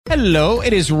Hello,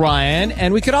 it is Ryan,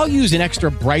 and we could all use an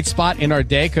extra bright spot in our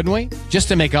day, couldn't we? Just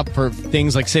to make up for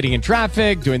things like sitting in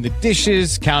traffic, doing the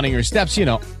dishes, counting your steps, you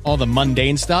know, all the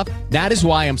mundane stuff. That is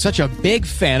why I'm such a big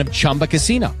fan of Chumba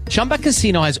Casino. Chumba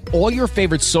Casino has all your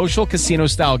favorite social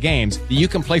casino-style games that you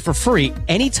can play for free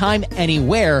anytime,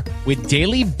 anywhere with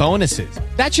daily bonuses.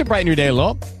 That should brighten your day a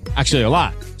little. Actually, a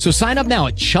lot. So sign up now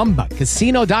at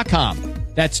ChumbaCasino.com.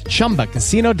 That's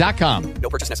ChumbaCasino.com. No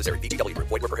purchase necessary. VGW Group.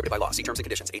 Void where prohibited by law. See terms and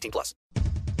conditions. 18+.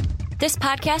 This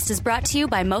podcast is brought to you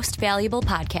by Most Valuable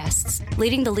Podcasts,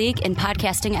 leading the league in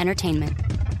podcasting entertainment.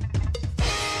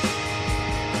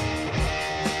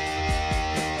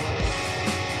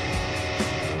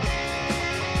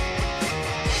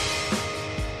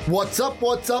 What's up,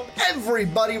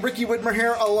 everybody? Ricky Whitmer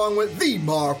here, along with the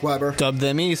Mark Weber. Dub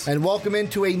them East. And welcome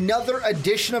into another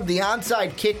edition of the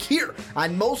Onside Kick here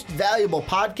on Most Valuable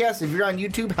Podcast. If you're on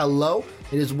YouTube, hello.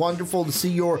 It is wonderful to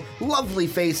see your lovely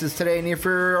faces today. And if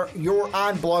you're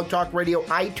on Blog Talk Radio,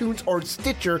 iTunes, or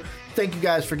Stitcher, thank you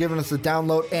guys for giving us a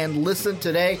download and listen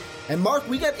today. And Mark,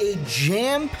 we got a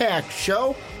jam-packed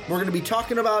show. We're going to be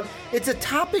talking about, it's a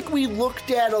topic we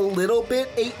looked at a little bit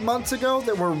 8 months ago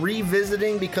that we're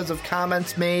revisiting because of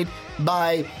comments made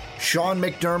by Sean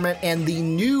McDermott and the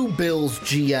new Bills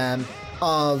GM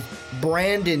of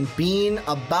Brandon Beane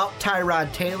about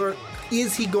Tyrod Taylor.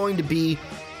 Is he going to be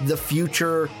the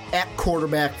future at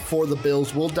quarterback for the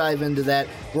Bills? We'll dive into that.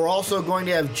 We're also going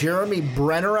to have Jeremy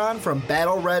Brenner on from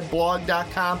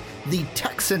BattleRedBlog.com, the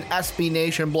Texan SB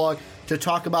Nation blog, to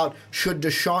talk about should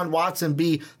Deshaun Watson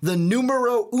be the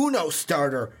numero uno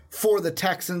starter for the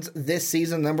Texans this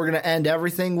season. Then we're going to end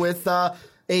everything with a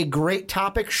great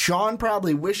topic. Sean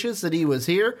probably wishes that he was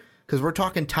here because we're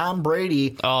talking Tom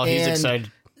Brady. Oh, he's excited.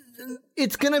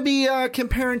 It's going to be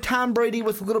comparing Tom Brady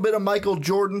with a little bit of Michael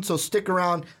Jordan, so stick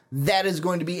around. That is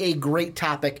going to be a great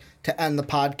topic to end the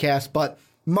podcast. But,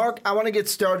 Mark, I want to get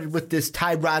started with this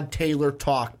Tyrod Taylor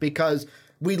talk because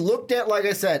we looked at, like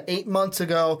I said, 8 months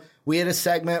ago, we had a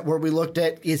segment where we looked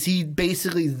at, is he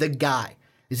basically the guy?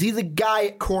 Is he the guy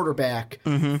at quarterback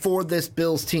for this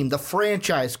Bills team, the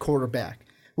franchise quarterback?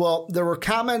 Well, there were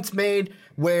comments made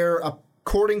where,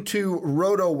 according to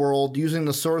Roto World, using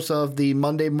the source of the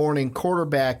Monday Morning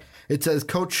Quarterback, it says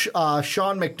Coach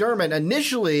Sean McDermott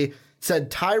initially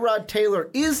said Tyrod Taylor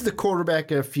is the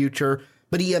quarterback of the future,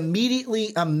 but he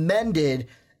immediately amended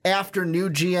after new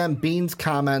GM Beane's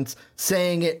comments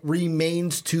saying it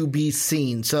remains to be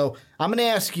seen. So I'm going to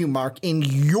ask you, Mark, in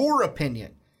your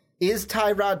opinion, is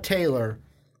Tyrod Taylor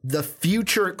the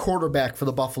future quarterback for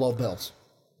the Buffalo Bills?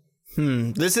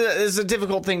 This is a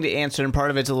difficult thing to answer, and part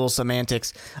of it's a little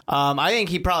semantics. I think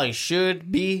he probably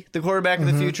should be the quarterback of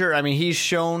the future. I mean, he's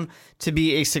shown to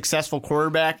be a successful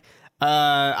quarterback.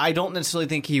 I don't necessarily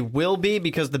think he will be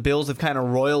because the Bills have kind of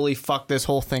royally fucked this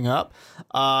whole thing up.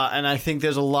 And I think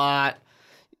there's a lot,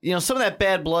 some of that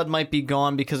bad blood might be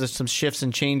gone because of some shifts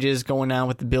and changes going on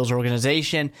with the Bills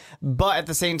organization. But at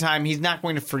the same time, he's not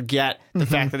going to forget the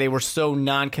fact that they were so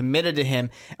non-committed to him.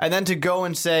 And then to go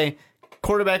and say,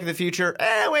 quarterback of the future,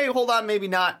 wait, hold on, maybe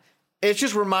not. It's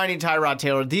just reminding Tyrod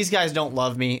Taylor, these guys don't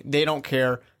love me. They don't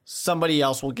care. Somebody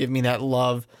else will give me that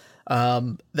love.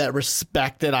 That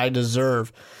respect that I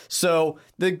deserve. So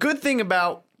the good thing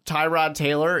about Tyrod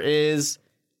Taylor is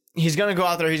he's going to go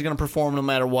out there, he's going to perform no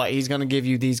matter what. He's going to give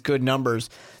you these good numbers.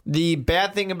 The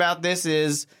bad thing about this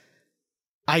is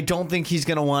I don't think he's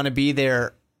going to want to be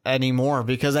there anymore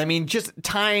because, I mean, just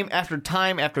time after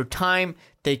time after time,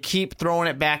 they keep throwing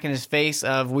it back in his face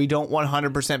of we don't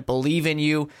 100% believe in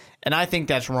you. And I think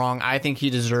that's wrong. I think he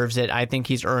deserves it. I think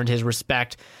he's earned his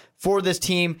respect for this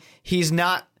team. He's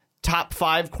not top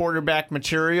 5 quarterback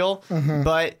material,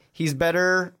 but he's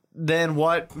better than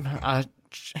what,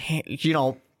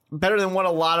 better than what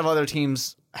a lot of other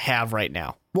teams have right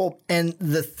now. Well, and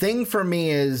the thing for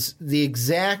me is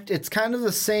it's kind of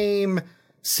the same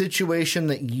situation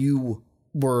that you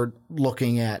were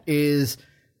looking at is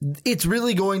it's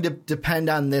really going to depend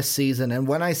on this season. And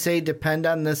when I say depend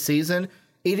on this season,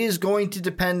 it is going to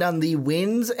depend on the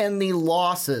wins and the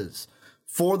losses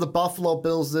for the Buffalo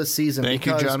Bills this season. Thank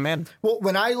you, John Madden. Well,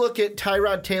 when I look at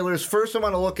Tyrod Taylor's, first I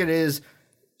want to look at his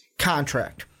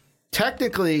contract.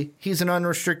 Technically, he's an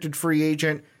unrestricted free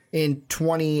agent in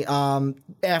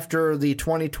after the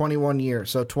 2021 year.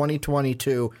 So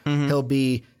 2022, he'll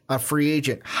be a free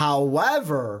agent.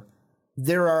 However,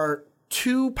 there are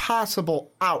 2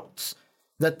 possible outs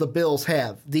that the Bills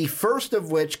have. The first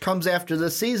of which comes after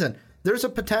this season. There's a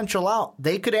potential out.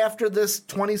 They could, after this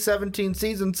 2017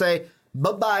 season, say,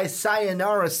 bye-bye,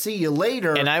 sayonara, see you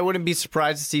later. And I wouldn't be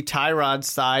surprised to see Tyrod's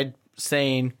side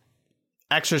saying,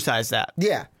 exercise that.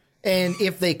 Yeah. And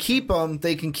if they keep them,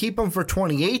 they can keep them for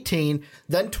 2018,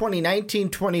 then 2019,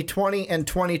 2020, and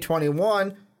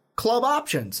 2021 club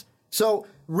options. So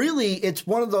really, it's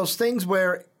one of those things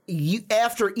where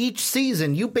after each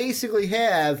season, you basically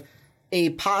have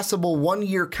a possible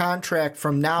 1-year contract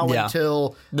from now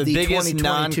until the biggest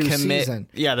 2022 season.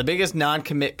 Yeah, the biggest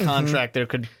non-commit contract there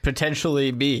could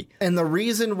potentially be. And the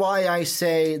reason why I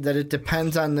say that it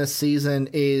depends on this season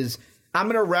is I'm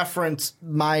going to reference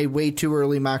my way too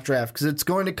early mock draft because it's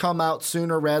going to come out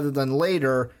sooner rather than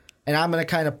later, and I'm going to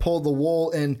kind of pull the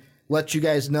wool and let you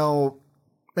guys know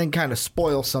and kind of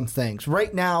spoil some things.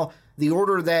 Right now, the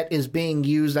order that is being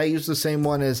used, I use the same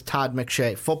one as Todd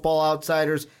McShay. Football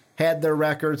Outsiders had their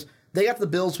records. They got the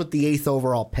Bills with the 8th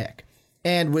overall pick.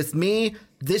 And with me,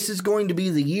 this is going to be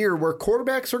the year where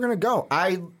quarterbacks are going to go.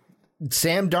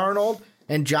 Sam Darnold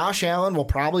and Josh Allen will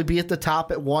probably be at the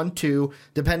top at 1-2.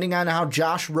 Depending on how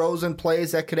Josh Rosen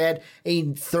plays, that could add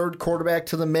a third quarterback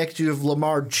to the mix. You have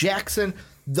Lamar Jackson.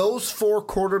 Those 4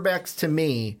 quarterbacks, to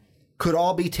me, could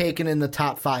all be taken in the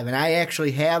top 5. And I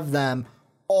actually have them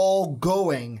all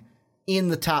going in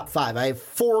the top 5. I have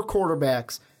 4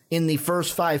 quarterbacks in the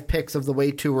first 5 picks of the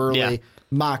way too early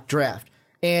mock draft.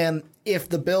 And if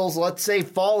the Bills, let's say,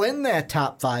 fall in that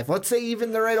top 5, let's say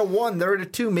even they're at a 1, they're at a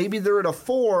 2, maybe they're at a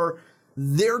 4,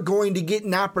 they're going to get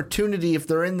an opportunity if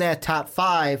they're in that top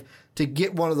 5 to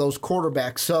get one of those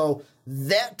quarterbacks. So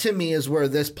that, to me, is where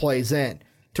this plays in.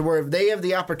 To where if they have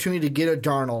the opportunity to get a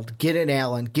Darnold, get an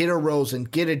Allen, get a Rosen,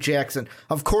 get a Jackson.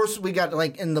 Of course, we got,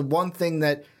 and the one thing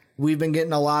that we've been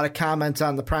getting a lot of comments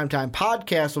on the Primetime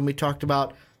Podcast when we talked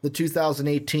about the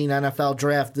 2018 NFL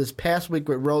Draft this past week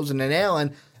with Rosen and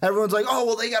Allen, everyone's like, oh,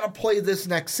 well, they got to play this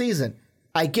next season.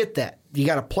 I get that. You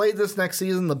got to play this next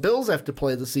season. The Bills have to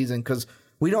play the season because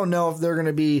we don't know if they're going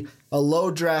to be a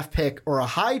low draft pick or a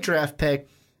high draft pick.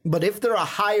 But if they're a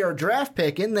higher draft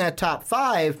pick in that top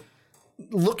 5,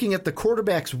 looking at the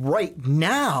quarterbacks right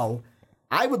now,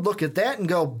 I would look at that and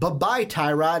go, bye-bye,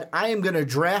 Tyrod. I am going to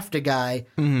draft a guy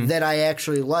that I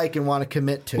actually like and want to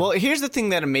commit to. Well, here's the thing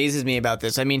that amazes me about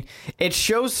this. I mean, it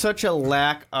shows such a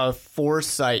lack of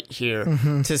foresight here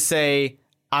to say,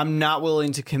 I'm not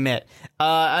willing to commit.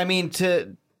 I mean,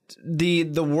 to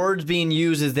the words being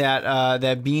used is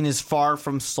that Bean is far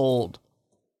from sold.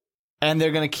 And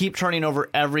they're going to keep turning over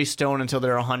every stone until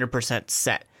they're 100%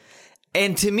 set.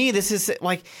 And to me, this is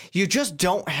like, you just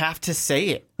don't have to say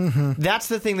it. That's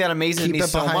the thing that amazes me so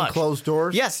much. Keep it behind closed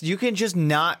doors? Yes, you can just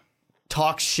not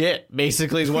talk shit,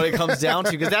 basically, is what it comes down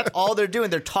to, because that's all they're doing.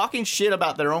 They're talking shit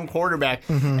about their own quarterback.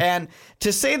 And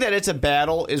to say that it's a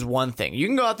battle is one thing. You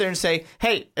can go out there and say,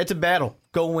 hey, it's a battle.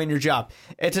 Go win your job.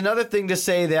 It's another thing to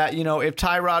say that, if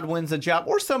Tyrod wins the job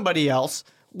or somebody else,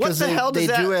 what the hell does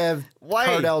that... They do have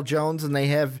Cardell Jones, and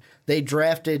they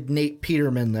drafted Nate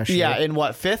Peterman this year. Yeah, in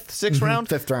what, 5th, 6th round?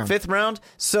 5th round. 5th round.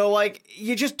 So,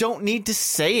 you just don't need to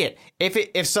say it.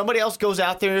 If somebody else goes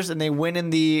out there and they win in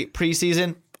the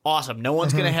preseason, awesome. No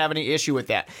one's going to have any issue with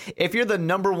that. If you're the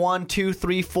number 1, 2,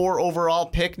 3, 4 overall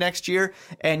pick next year,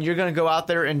 and you're going to go out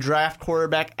there and draft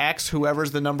quarterback X,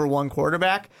 whoever's the number 1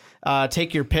 quarterback,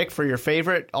 take your pick for your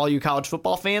favorite, all you college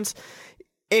football fans.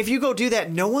 If you go do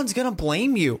that, no one's going to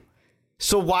blame you.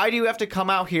 So why do you have to come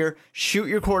out here, shoot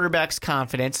your quarterback's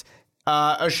confidence,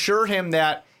 assure him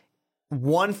that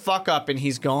one fuck up and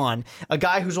he's gone? A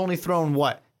guy who's only thrown,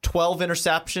 12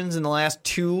 interceptions in the last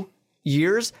 2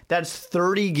 years? That's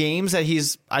 30 games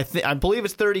that I believe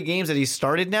it's 30 games that he's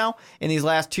started now in these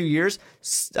last 2 years.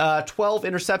 12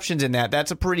 interceptions in that.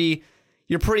 That's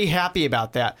you're pretty happy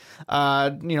about that.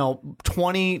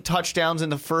 20 touchdowns in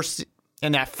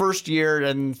that first year,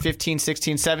 and 15,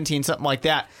 16, 17, something like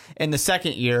that in the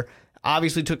second year.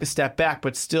 Obviously took a step back,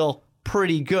 but still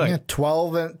pretty good. Yeah,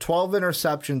 12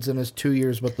 interceptions in his 2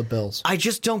 years with the Bills. I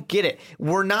just don't get it.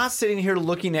 We're not sitting here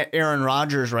looking at Aaron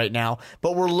Rodgers right now,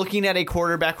 but we're looking at a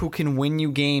quarterback who can win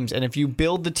you games. And if you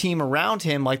build the team around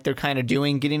him like they're kind of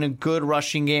doing, getting a good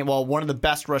rushing game, one of the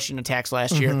best rushing attacks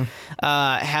last year,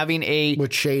 having a...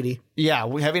 With Shady. Yeah,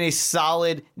 having a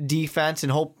solid defense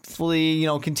and hopefully,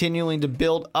 continuing to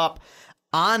build up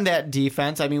on that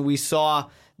defense. I mean, we saw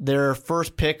their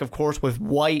first pick, of course, with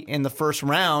White in the first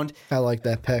round. I like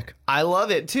that pick. I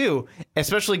love it, too,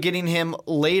 especially getting him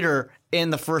later in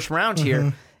the first round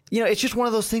here. It's just one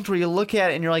of those things where you look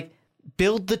at it and you're like,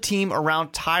 build the team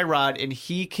around Tyrod and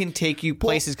he can take you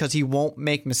places because he won't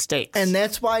make mistakes. And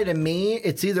that's why, to me,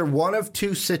 it's either one of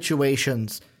two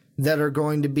situations that are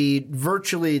going to be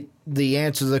virtually the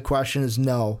answer to the question is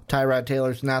no. Tyrod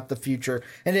Taylor's not the future.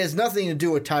 And it has nothing to do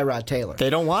with Tyrod Taylor.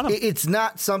 They don't want him. It's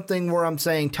not something where I'm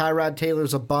saying Tyrod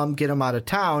Taylor's a bum, get him out of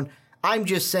town. I'm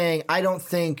just saying I don't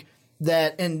think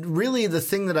that, and really the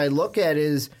thing that I look at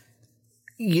is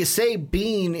you say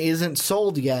Bean isn't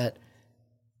sold yet.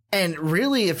 And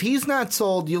really, if he's not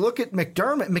sold, you look at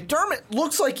McDermott. McDermott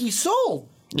looks like he's sold.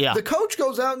 Yeah. The coach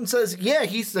goes out and says, yeah,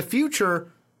 he's the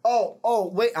future.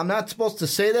 Oh, wait, I'm not supposed to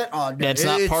say that? Oh, no, it's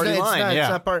not party line. It's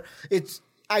not part.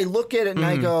 I look at it and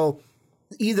I go,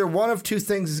 either one of two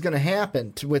things is going to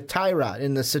happen with Tyrod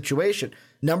in this situation.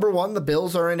 Number one, the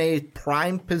Bills are in a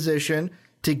prime position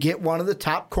to get one of the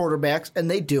top quarterbacks,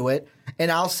 and they do it.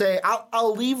 And I'll say,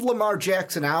 I'll leave Lamar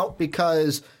Jackson out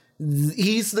because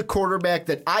he's the quarterback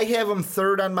that I have him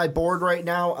third on my board right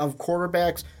now of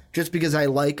quarterbacks just because I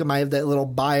like him. I have that little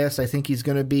bias. I think he's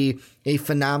going to be a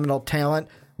phenomenal talent.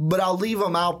 But I'll leave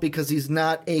him out because he's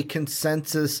not a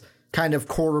consensus kind of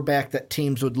quarterback that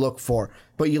teams would look for.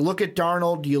 But you look at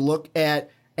Darnold, you look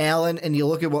at Allen, and you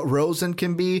look at what Rosen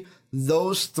can be,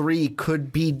 those three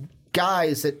could be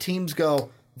guys that teams go,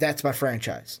 that's my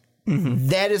franchise. Mm-hmm.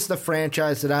 That is the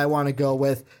franchise that I want to go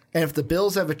with. And if the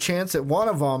Bills have a chance at one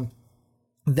of them,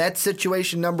 that's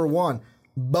situation number one.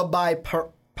 Bye-bye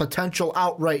potential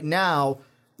out right now.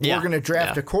 We're going to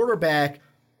draft a quarterback.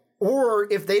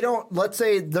 Or if they don't, let's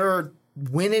say they're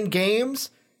winning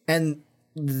games and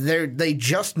they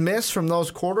just miss from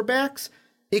those quarterbacks,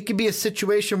 it could be a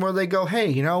situation where they go, hey,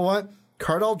 you know what?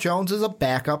 Cardell Jones is a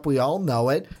backup. We all know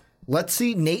it. Let's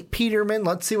see Nate Peterman.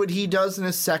 Let's see what he does in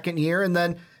his second year. And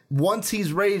then once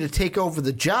he's ready to take over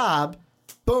the job,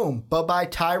 boom, bye-bye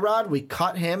Tyrod. We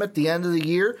cut him at the end of the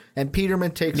year, and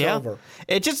Peterman takes over.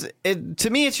 To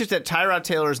me, it's just that Tyrod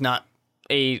Taylor is not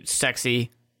a sexy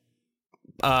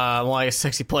a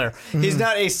sexy player. Mm-hmm. He's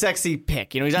not a sexy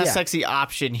pick. He's not a sexy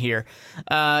option here.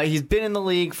 He's been in the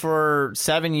league for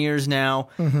 7 years now.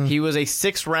 Mm-hmm. He was a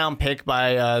 6th-round pick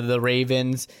by the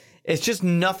Ravens. It's just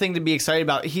nothing to be excited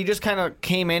about. He just kind of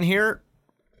came in here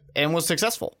and was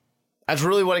successful. That's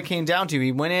really what it came down to.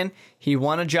 He went in, he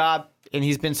won a job, and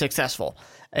he's been successful.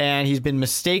 And he's been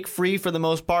mistake-free for the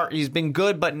most part. He's been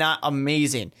good, but not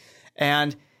amazing.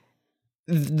 And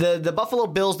the Buffalo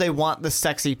Bills, they want the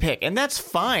sexy pick, and that's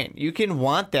fine. You can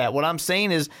want that. What I'm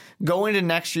saying is go into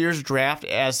next year's draft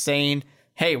as saying,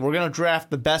 hey, we're going to draft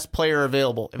the best player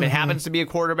available. If it happens to be a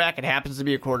quarterback, it happens to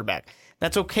be a quarterback.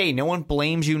 That's okay. No one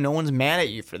blames you. No one's mad at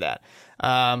you for that.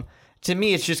 To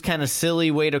me, it's just kind of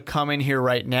silly way to come in here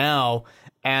right now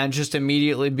and just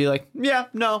immediately be like, yeah,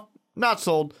 no, not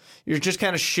sold. You're just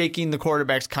kind of shaking the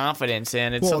quarterback's confidence,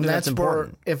 and it's something that's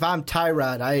important. If I'm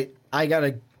Tyrod, I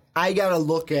gotta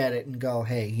look at it and go,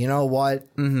 hey, you know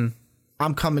what? Mm-hmm.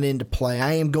 I'm coming into play.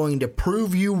 I am going to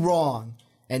prove you wrong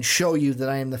and show you that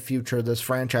I am the future of this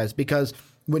franchise. Because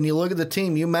when you look at the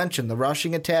team, you mentioned the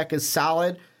rushing attack is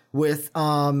solid with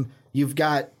you've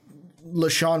got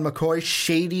LaShawn McCoy,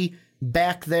 Shady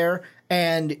back there,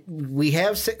 and we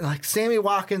have like Sammy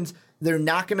Watkins. They're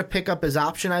not going to pick up his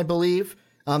option, I believe,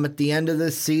 at the end of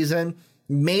this season,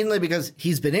 mainly because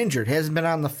he's been injured, hasn't been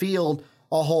on the field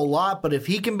a whole lot. But if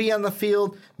he can be on the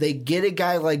field, they get a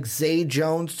guy like Zay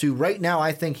Jones, who right now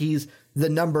I think he's the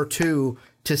number 2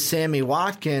 to Sammy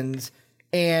Watkins.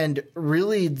 And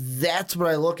really, that's what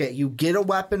I look at. You get a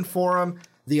weapon for him.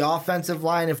 The offensive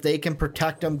line, if they can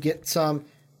protect him, get some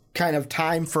kind of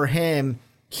time for him,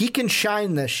 he can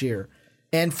shine this year.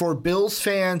 And for Bills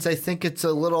fans, I think it's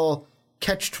a little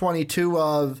catch-22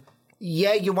 of,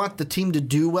 yeah, you want the team to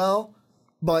do well,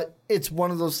 but it's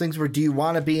one of those things where do you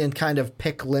want to be in kind of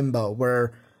pick limbo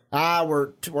where,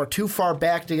 we're too far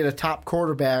back to get a top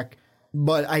quarterback,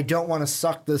 but I don't want to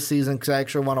suck this season because I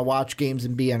actually want to watch games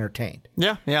and be entertained.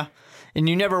 Yeah, yeah. And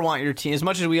you never want your team, as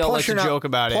much as we all like to joke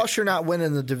about it. Plus, you're not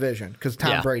winning the division because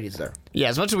Tom Brady's there. Yeah,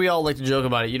 as much as we all like to joke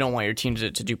about it, you don't want your team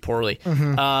to do poorly.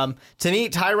 Mm-hmm. To me,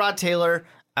 Tyrod Taylor,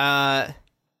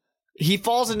 he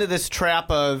falls into this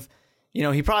trap of,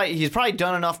 he's probably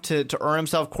done enough to earn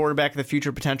himself quarterback of the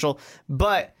future potential.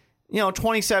 But,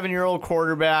 27-year-old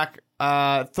quarterback,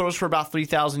 throws for about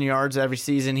 3,000 yards every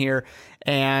season here.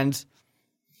 And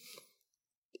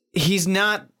he's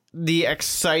not the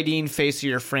exciting face of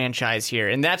your franchise here.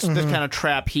 And that's the kind of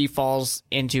trap he falls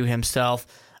into himself.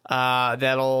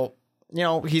 That'll,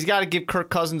 he's got to give Kirk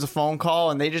Cousins a phone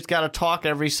call, and they just got to talk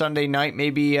every Sunday night,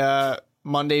 maybe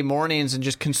Monday mornings, and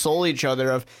just console each other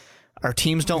of, our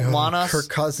teams don't want us. Kirk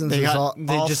Cousins is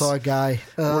also a guy.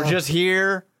 We're just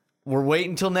here. We're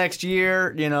waiting until next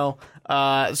year,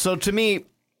 So to me,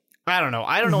 I don't know.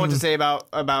 I don't know what to say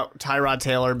about Tyrod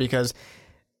Taylor because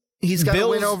he's got to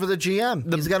win over the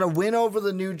GM. He's got to win over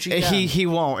the new GM. He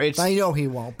won't. I know he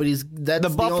won't, but that's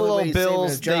the Buffalo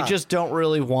Bills. They just don't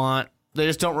really want. They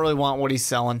just don't really want what he's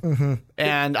selling,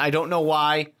 and I don't know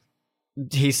why.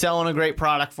 He's selling a great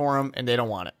product for him, and they don't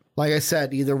want it. Like I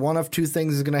said, either one of two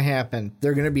things is going to happen.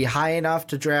 They're going to be high enough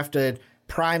to draft a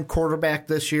prime quarterback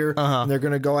this year, and they're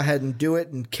going to go ahead and do it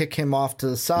and kick him off to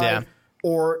the side,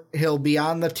 or he'll be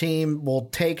on the team, we'll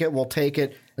take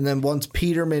it, and then once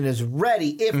Peterman is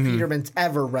ready, if Peterman's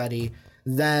ever ready,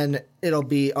 then it'll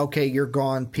be, okay, you're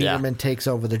gone, Peterman takes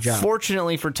over the job.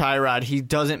 Fortunately for Tyrod, he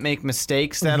doesn't make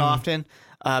mistakes that often,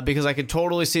 because I could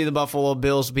totally see the Buffalo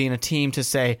Bills being a team to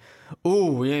say,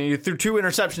 ooh, you threw 2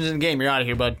 interceptions in the game, you're out of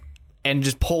here, bud, and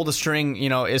just pull the string,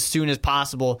 as soon as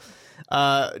possible.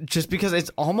 Just because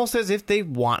it's almost as if they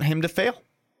want him to fail.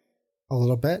 A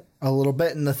little bit.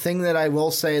 And the thing that I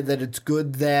will say that it's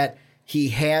good that he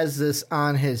has this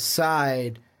on his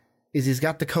side is he's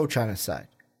got the coach on his side.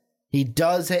 He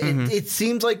does. It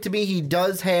seems like to me he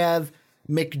does have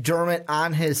McDermott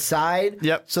on his side.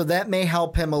 Yep. So that may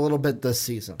help him a little bit this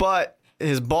season. But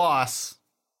his boss,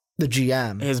 the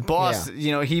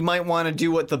GM, he might want to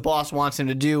do what the boss wants him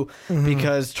to do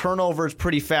because turnover is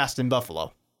pretty fast in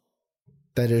Buffalo.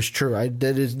 That is true.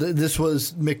 This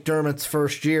was McDermott's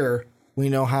first year. We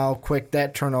know how quick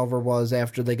that turnover was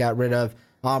after they got rid of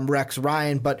Rex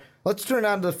Ryan. But let's turn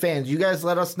on to the fans. You guys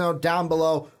let us know down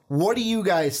below. What do you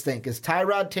guys think? Is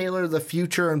Tyrod Taylor the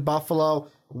future in Buffalo?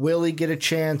 Will he get a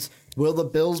chance? Will the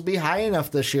Bills be high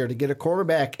enough this year to get a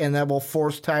quarterback and that will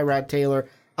force Tyrod Taylor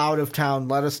out of town?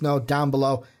 Let us know down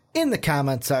below in the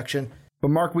comment section. But,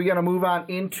 Mark, we got to move on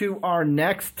into our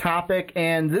next topic,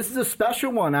 and this is a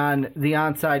special one on the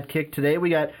Onside Kick today. We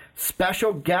got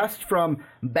special guest from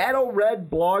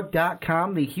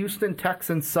BattleRedBlog.com, the Houston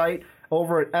Texans site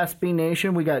over at SB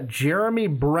Nation. We got Jeremy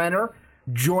Brenner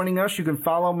joining us. You can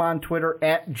follow him on Twitter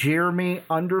at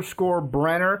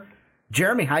Jeremy_Brenner.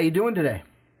 Jeremy, how you doing today?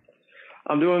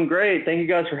 I'm doing great. Thank you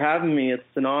guys for having me. It's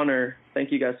an honor.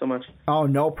 Thank you guys so much. Oh,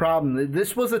 no problem.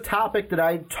 This was a topic that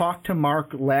I talked to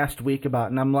Mark last week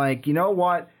about, and I'm like, you know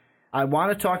what? I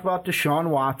want to talk about Deshaun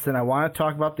Watson. I want to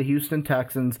talk about the Houston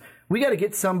Texans. We got to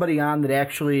get somebody on that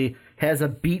actually has a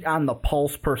beat on the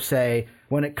pulse, per se,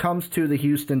 when it comes to the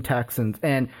Houston Texans.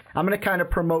 And I'm going to kind of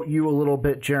promote you a little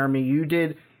bit, Jeremy. You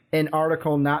did an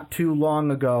article not too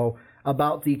long ago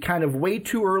about the kind of way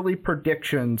too early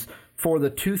predictions for the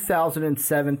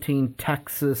 2017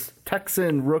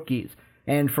 Texan rookies.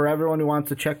 And for everyone who wants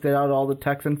to check that out, all the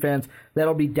Texan fans,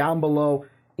 that'll be down below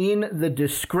in the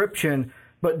description.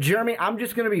 But, Jeremy, I'm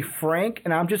just going to be frank,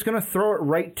 and I'm just going to throw it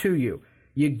right to you.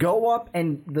 You go up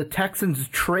and the Texans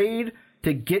trade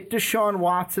to get Deshaun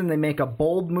Watson. They make a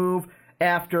bold move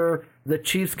after the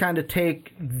Chiefs kind of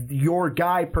take your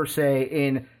guy, per se,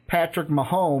 in Patrick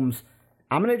Mahomes.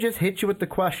 I'm going to just hit you with the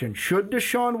question. Should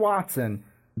Deshaun Watson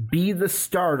be the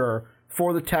starter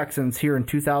for the Texans here in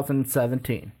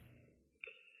 2017?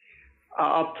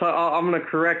 I'm going to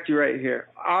correct you right here.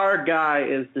 Our guy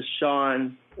is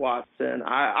Deshaun Watson.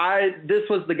 This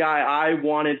was the guy I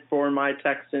wanted for my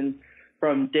Texans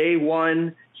from day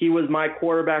one. He was my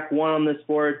quarterback one on this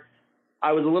board.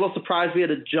 I was a little surprised we had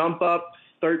to jump up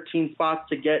 13 spots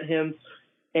to get him.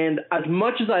 And as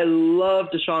much as I love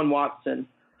Deshaun Watson,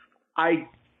 I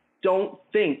don't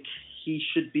think he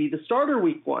should be the starter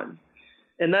week one.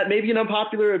 And that may be an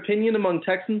unpopular opinion among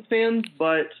Texans fans,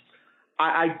 but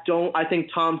I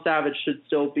think Tom Savage should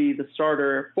still be the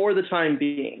starter for the time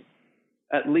being.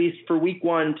 At least for week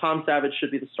one, Tom Savage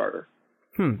should be the starter.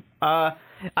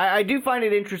 I do find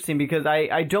it interesting because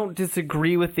I don't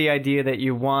disagree with the idea that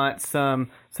you want some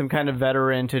kind of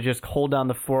veteran to just hold down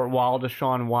the fort while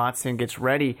Deshaun Watson gets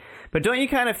ready. But don't you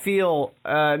kind of feel,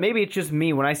 maybe it's just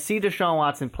me, when I see Deshaun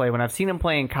Watson play, when I've seen him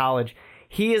play in college,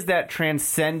 he is that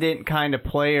transcendent kind of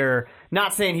player.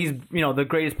 Not saying he's the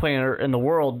greatest player in the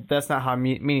world. That's not how I'm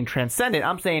meaning transcendent.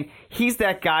 I'm saying he's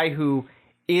that guy who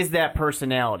is that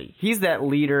personality. He's that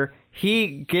leader.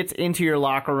 He gets into your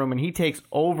locker room and he takes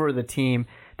over the team.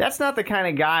 That's not the kind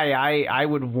of guy I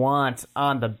would want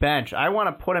on the bench. I want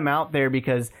to put him out there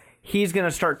because he's going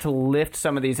to start to lift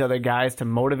some of these other guys to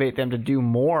motivate them to do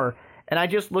more. And I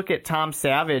just look at Tom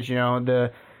Savage, 3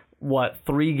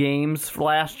 games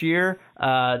last year?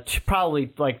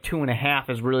 Probably like 2.5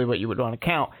 is really what you would want to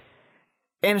count.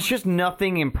 And it's just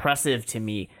nothing impressive to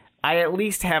me. I at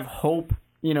least have hope,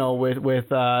 with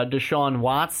Deshaun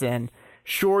Watson.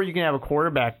 Sure, you can have a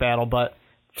quarterback battle, but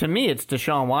to me, it's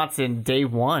Deshaun Watson day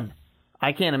one.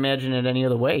 I can't imagine it any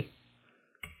other way.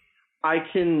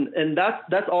 And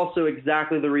that's also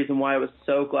exactly the reason why I was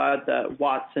so glad that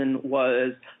Watson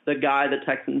was the guy the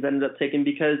Texans ended up taking,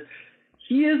 because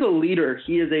he is a leader.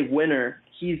 He is a winner.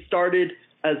 He started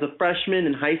as a freshman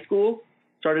in high school,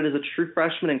 started as a true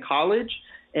freshman in college,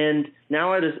 and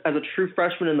now as a true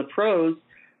freshman in the pros.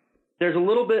 There's a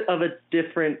little bit of a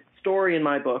different story in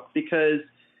my book because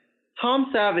Tom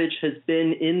Savage has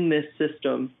been in this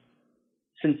system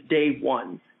since day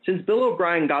one. Since Bill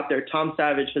O'Brien got there, Tom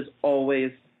Savage has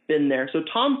always been there. So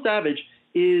Tom Savage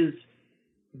is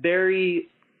very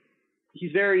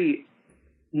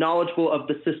knowledgeable of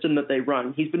the system that they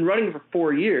run. He's been running it for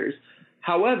 4 years.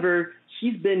 However,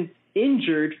 he's been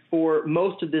injured for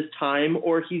most of this time,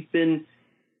 or he's been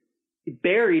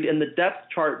buried in the depth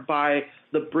chart by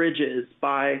the Bridges,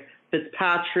 by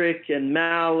Fitzpatrick and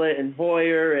Mallett and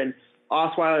Hoyer and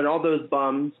Osweiler and all those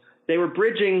bums. They were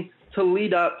bridging to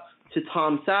lead up to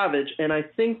Tom Savage. And I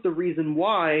think the reason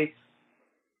why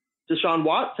Deshaun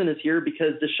Watson is here,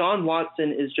 because Deshaun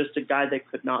Watson is just a guy they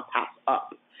could not pass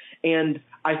up. And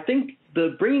I think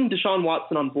bringing Deshaun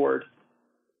Watson on board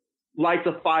lights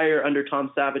a fire under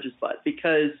Tom Savage's butt,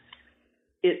 because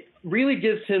it really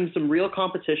gives him some real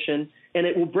competition, and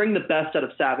it will bring the best out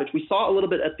of Savage. We saw a little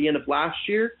bit at the end of last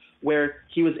year where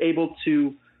he was able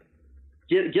to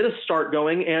get a start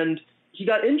going, and he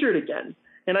got injured again.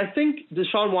 And I think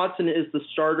Deshaun Watson is the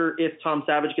starter if Tom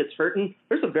Savage gets hurt, and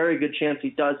there's a very good chance he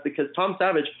does, because Tom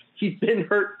Savage, he's been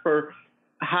hurt for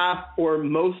half or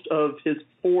most of his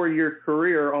 4-year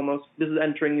career almost. This is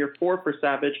entering year 4 for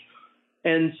Savage.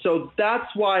 And so that's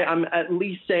why I'm at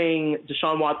least saying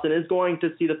Deshaun Watson is going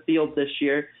to see the field this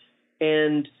year.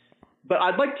 But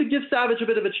I'd like to give Savage a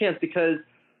bit of a chance, because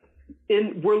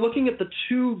we're looking at the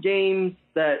 2 games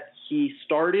that he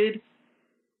started,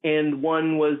 and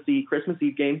one was the Christmas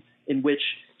Eve game in which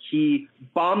he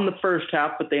bombed the first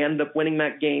half, but they ended up winning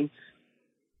that game.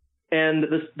 And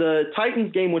the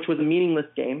Titans game, which was a meaningless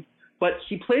game, but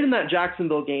he played in that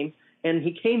Jacksonville game, and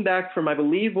he came back from, I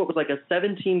believe, what was like a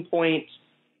 17-point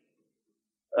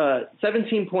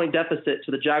deficit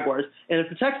to the Jaguars. And if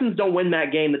the Texans don't win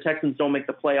that game, the Texans don't make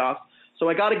the playoffs. So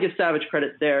I got to give Savage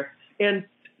credit there. And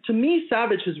to me,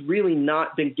 Savage has really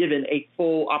not been given a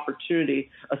full opportunity,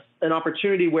 an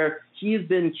opportunity where he has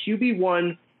been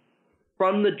QB1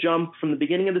 from the jump, from the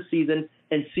beginning of the season,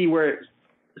 and see where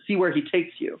he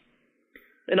takes you.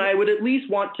 And I would at least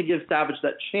want to give Savage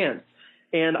that chance.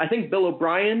 And I think Bill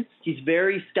O'Brien, he's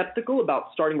very skeptical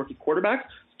about starting rookie quarterbacks,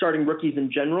 starting rookies in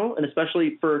general, and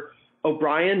especially for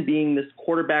O'Brien being this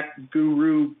quarterback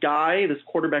guru guy, this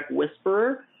quarterback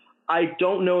whisperer. I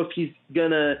don't know if he's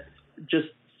going to just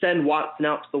send Watson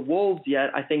out to the Wolves yet.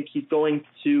 I think he's going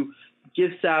to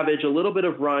give Savage a little bit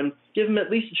of run, give him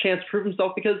at least a chance to prove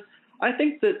himself, because I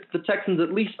think that the Texans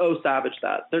at least owe Savage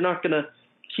that. They're not going to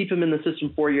keep him in the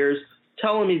system 4 years,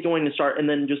 tell him he's going to start, and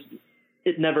then just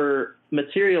it never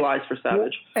materialized for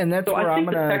Savage. Well, and that's so where I think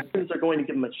I'm the gonna... Texans are going to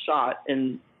give him a shot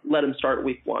and let him start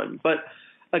week 1. But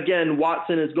again,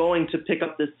 Watson is going to pick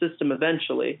up this system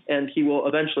eventually, and he will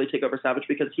eventually take over Savage,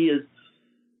 because he is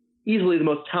easily the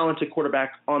most talented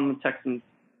quarterback on the Texans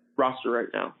roster right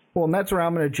now. Well, and that's where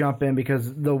I'm going to jump in,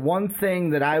 because the one thing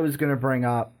that I was going to bring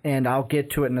up, and I'll get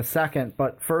to it in a second,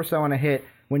 but first I want to hit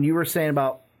when you were saying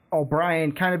about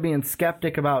O'Brien kind of being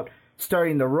skeptic about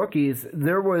starting the rookies.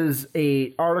 There was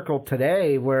a article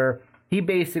today where he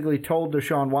basically told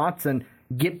Deshaun Watson,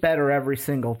 get better every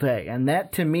single day. And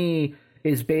that to me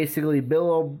is basically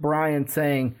Bill O'Brien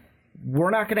saying,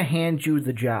 we're not going to hand you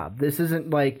the job. This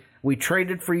isn't like we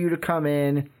traded for you to come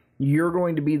in. You're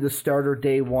going to be the starter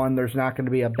day one. There's not going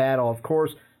to be a battle. Of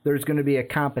course, there's going to be a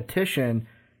competition,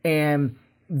 and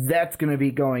that's going to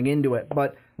be going into it.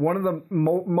 But one of the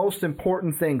most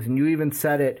important things, and you even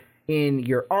said it in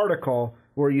your article,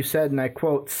 where you said, and I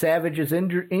quote, Savage is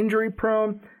injury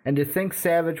prone, and to think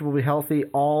Savage will be healthy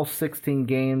all 16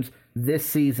 games this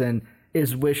season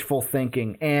is wishful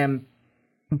thinking. And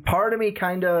part of me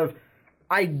kind of,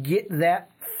 I get that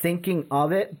thinking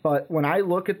of it, but when I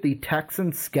look at the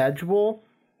Texans schedule,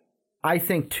 I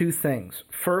think 2 things.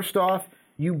 First off,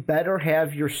 you better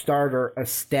have your starter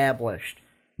established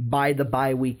by the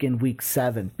bye week in week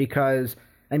 7, because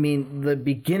I mean, the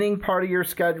beginning part of your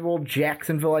schedule,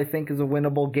 Jacksonville, I think, is a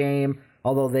winnable game,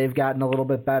 although they've gotten a little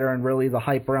bit better, and really the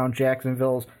hype around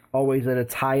Jacksonville is always at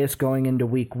its highest going into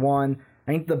week 1.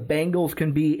 I think the Bengals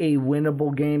can be a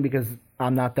winnable game, because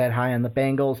I'm not that high on the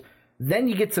Bengals. Then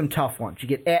you get some tough ones. You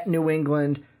get at New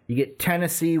England, you get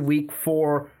Tennessee week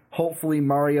 4. Hopefully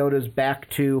Mariota's back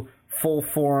to full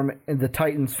form, and the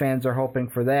Titans fans are hoping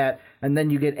for that. And then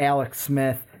you get Alex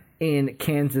Smith in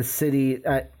Kansas City,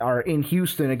 or in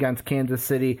Houston against Kansas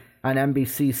City on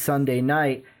NBC Sunday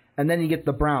night, and then you get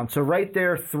the Browns. So right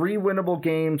there, 3 winnable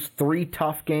games, 3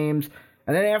 tough games,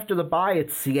 and then after the bye,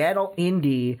 it's Seattle,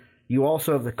 Indy. You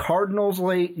also have the Cardinals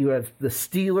late, you have the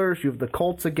Steelers, you have the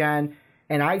Colts again,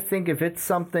 and I think if it's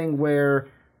something where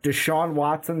Deshaun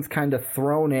Watson's kind of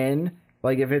thrown in,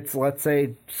 like if it's, let's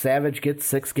say, Savage gets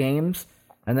 6 games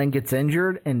and then gets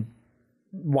injured, and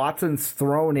Watson's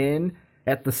thrown in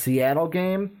at the Seattle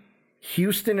game,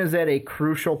 Houston is at a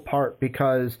crucial part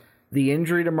because the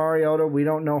injury to Mariota, we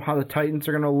don't know how the Titans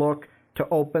are going to look to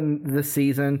open the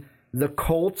season. The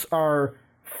Colts are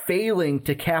failing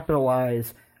to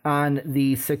capitalize on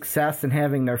the success and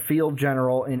having their field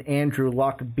general and Andrew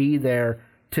Luck be there.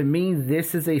 To me,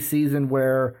 this is a season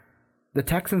where the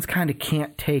Texans kind of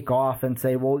can't take off and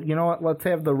say, well, you know what, let's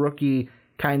have the rookie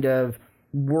kind of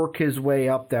work his way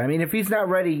up there. I mean, if he's not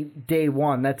ready day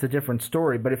one, that's a different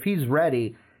story. But if he's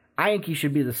ready, I think he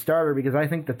should be the starter because I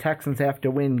think the Texans have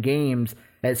to win games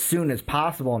as soon as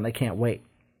possible, and they can't wait.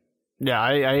 Yeah,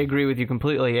 I agree with you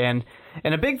completely. And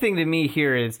a big thing to me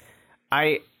here is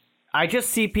I just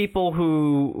see people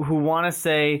who want to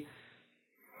say,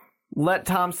 let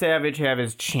Tom Savage have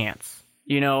his chance,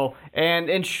 you know?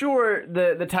 And sure,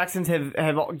 the Texans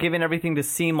have given everything to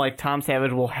seem like Tom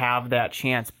Savage will have that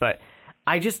chance, but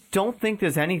I just don't think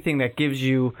there's anything that gives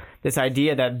you this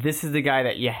idea that this is the guy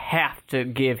that you have to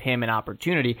give him an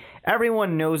opportunity.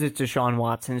 Everyone knows it's Deshaun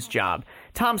Watson's job.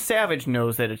 Tom Savage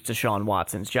knows that it's Deshaun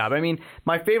Watson's job. I mean,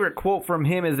 my favorite quote from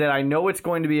him is that I know it's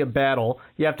going to be a battle.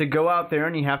 You have to go out there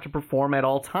and you have to perform at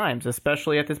all times,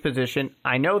 especially at this position.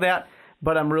 I know that,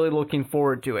 but I'm really looking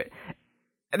forward to it.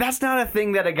 That's not a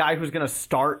thing that a guy who's going to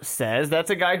start says. That's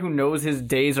a guy who knows his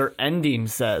days are ending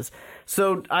says.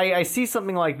 So I see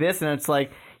something like this, and it's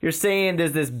like you're saying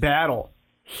there's this battle.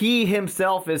 He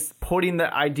himself is putting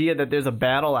the idea that there's a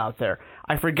battle out there.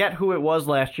 I forget who it was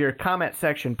last year. Comment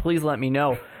section, please let me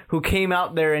know. Who came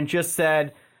out there and just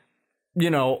said,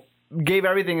 you know, gave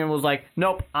everything and was like,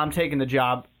 nope, I'm taking the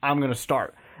job. I'm going to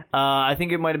start. I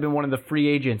think it might have been one of the free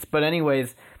agents. But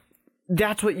anyways,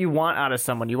 that's what you want out of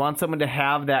someone. You want someone to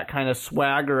have that kind of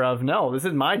swagger of, no, this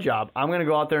is my job. I'm going to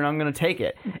go out there and I'm going to take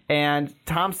it. And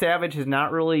Tom Savage has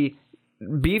not really,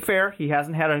 be fair, he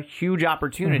hasn't had a huge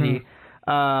opportunity.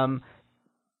 But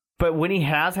when he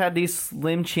has had these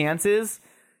slim chances,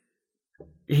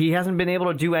 he hasn't been able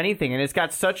to do anything. And it's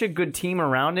got such a good team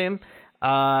around him.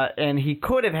 And he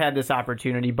could have had this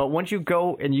opportunity. But once you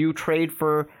go and you trade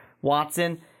for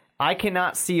Watson, I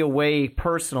cannot see a way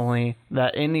personally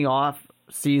that in the off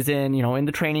season, you know, in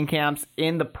the training camps,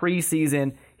 in the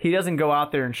preseason, he doesn't go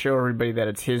out there and show everybody that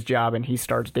it's his job and he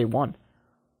starts day one.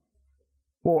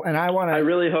 Well, and I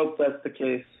really hope that's the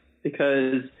case,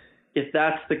 because if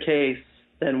that's the case,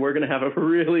 then we're going to have a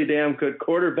really damn good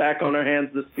quarterback on our hands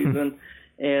this season.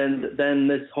 And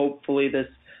then hopefully this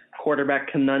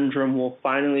quarterback conundrum will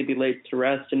finally be laid to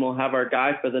rest, and we'll have our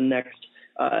guy for the next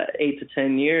 8 to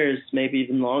 10 years, maybe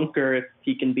even longer if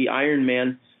he can be Iron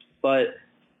Man. But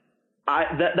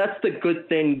that's the good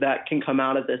thing that can come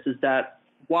out of this, is that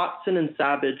Watson and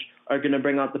Savage are going to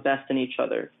bring out the best in each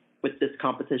other with this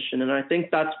competition. And I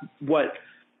think that's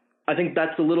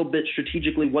a little bit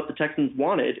strategically what the Texans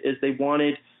wanted, is they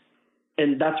wanted,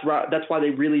 and that's why they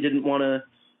really didn't want to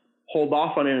hold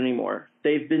off on it anymore.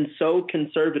 They've been so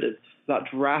conservative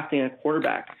about drafting a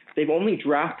quarterback. They've only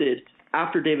drafted,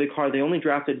 after David Carr, they only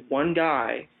drafted one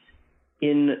guy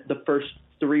in the first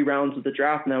 3 rounds of the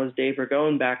draft, and that was Dave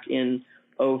Ragone back in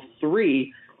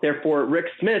 2003. Therefore, Rick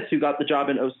Smith, who got the job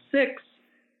in 2006,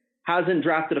 hasn't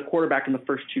drafted a quarterback in the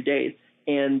first 2 days.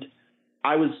 And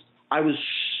I was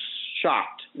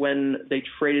shocked when they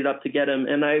traded up to get him.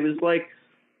 And I was like,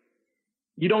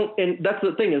 and that's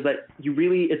the thing, is that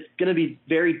it's going to be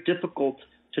very difficult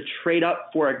to trade up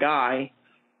for a guy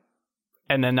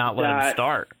and then not let him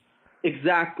start.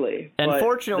 Exactly. And but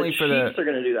fortunately the Chiefs are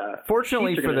going to do that.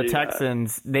 Fortunately for the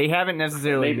Texans, they haven't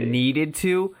necessarily needed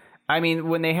to. I mean,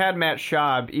 when they had Matt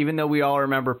Schaub, even though we all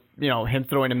remember, you know, him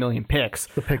throwing a million picks,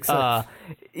 the pick six.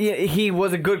 He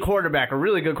was a good quarterback, a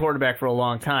really good quarterback for a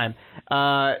long time.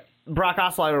 Brock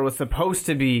Osweiler was supposed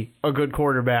to be a good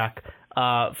quarterback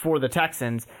for the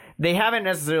Texans. They haven't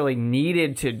necessarily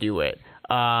needed to do it,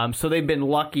 so they've been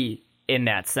lucky in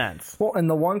that sense. Well, and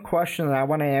the one question that I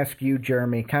want to ask you,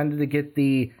 Jeremy, kind of to get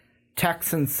the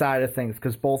Texan side of things,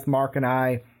 because both Mark and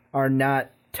I are not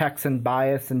Texan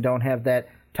biased and don't have that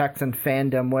Texan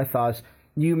fandom with us.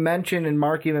 You mentioned, and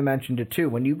Mark even mentioned it too,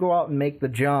 when you go out and make the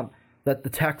jump that the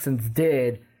Texans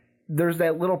did, there's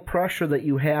that little pressure that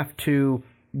you have to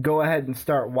go ahead and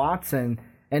start Watson.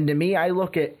 And to me, I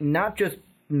look at not just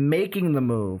making the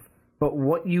move, but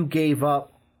what you gave up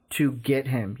to get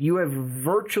him. You have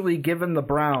virtually given the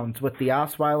Browns with the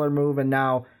Osweiler move and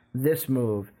now this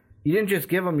move. You didn't just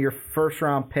give them your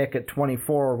first-round pick at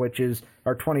 24,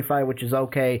 or 25, which is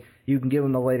okay. You can give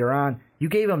them the later on. You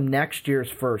gave them next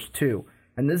year's first, too.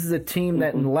 And this is a team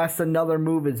that, unless another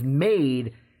move is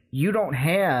made, you don't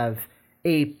have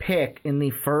a pick in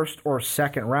the first or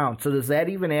second round. So does that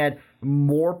even add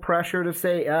more pressure to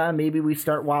say, maybe we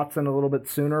start Watson a little bit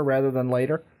sooner rather than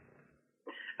later?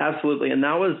 Absolutely. And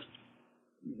that was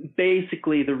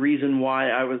basically the reason why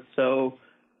I was so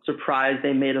surprised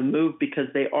they made a move, because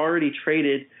they already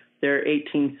traded their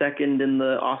 18 second in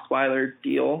the Osweiler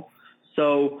deal.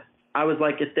 So I was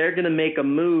like, if they're going to make a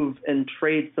move and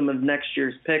trade some of next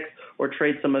year's picks or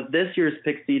trade some of this year's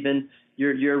picks even,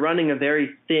 you're running a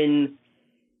very thin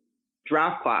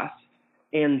draft class.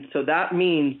 And so that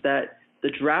means that the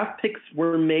draft picks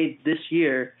were made this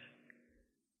year,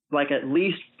 like at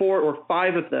least 4 or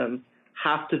 5 of them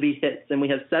have to be hits. And we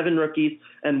have 7 rookies,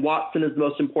 and Watson is the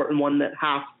most important one that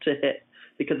has to hit.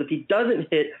 Because if he doesn't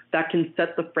hit, that can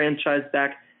set the franchise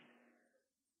back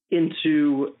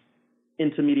into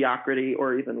mediocrity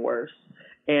or even worse.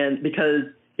 And because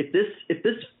if this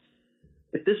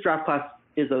draft class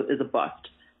is a bust,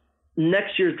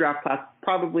 next year's draft class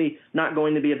probably not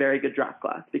going to be a very good draft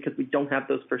class because we don't have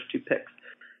those first 2 picks.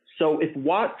 So if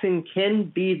Watson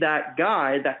can be that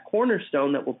guy, that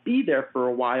cornerstone that will be there for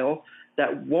a while,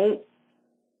 that won't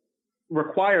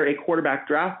require a quarterback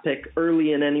draft pick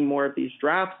early in any more of these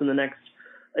drafts in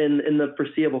the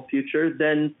foreseeable future,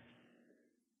 then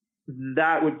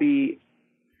that would be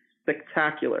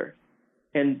spectacular.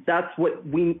 And that's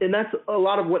a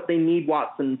lot of what they need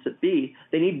Watson to be.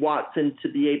 They need Watson to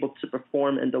be able to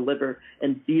perform and deliver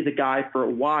and be the guy for a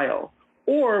while.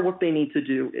 Or what they need to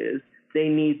do is they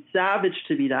need Savage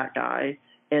to be that guy,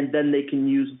 and then they can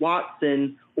use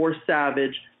Watson or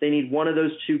Savage. They need one of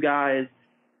those 2 guys.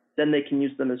 Then they can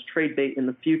use them as trade bait in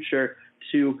the future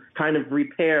to kind of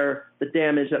repair the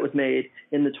damage that was made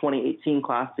in the 2018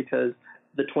 class, because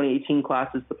the 2018 class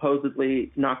is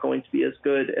supposedly not going to be as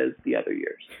good as the other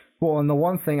years. Well, and the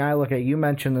one thing I look at, you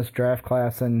mentioned this draft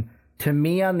class, and to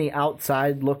me on the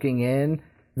outside looking in,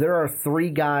 there are 3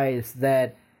 guys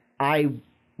that I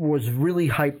was really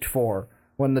hyped for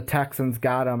when the Texans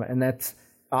got him, and that's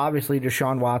obviously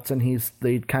Deshaun Watson. He's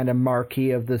the kind of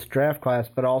marquee of this draft class,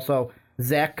 but also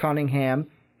Zach Cunningham.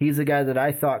 He's a guy that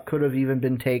I thought could have even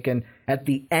been taken at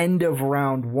the end of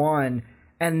round 1.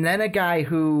 And then a guy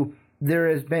who there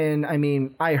has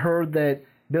been, I heard that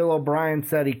Bill O'Brien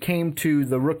said he came to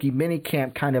the rookie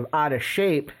minicamp kind of out of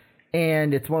shape,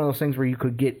 and it's one of those things where you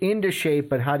could get into shape,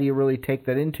 but how do you really take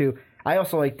that into? I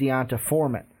also like Deonta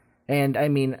Foreman. And, I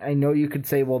know you could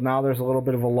say, well, now there's a little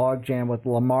bit of a logjam with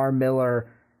Lamar Miller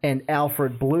and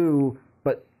Alfred Blue,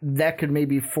 but that could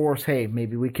maybe force, hey,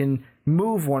 maybe we can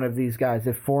move one of these guys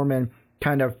if Foreman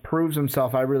kind of proves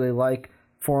himself. I really like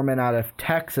Foreman out of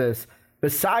Texas.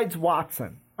 Besides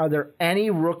Watson, are there any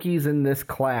rookies in this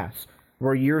class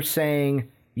where you're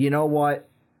saying, you know what,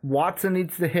 Watson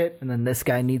needs to hit, and then this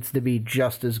guy needs to be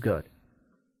just as good?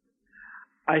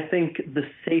 I think the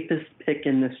safest pick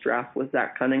in this draft was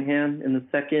Zach Cunningham in the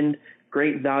second.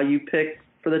 Great value pick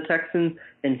for the Texans,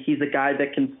 and he's a guy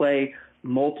that can play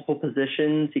multiple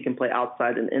positions. He can play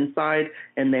outside and inside,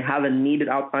 and they have a needed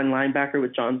outside linebacker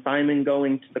with John Simon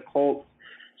going to the Colts.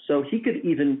 So he could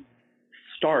even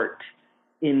start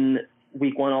in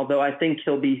week 1, although I think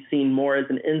he'll be seen more as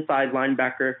an inside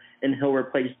linebacker, and he'll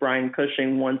replace Brian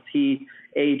Cushing once he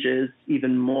ages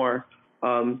even more.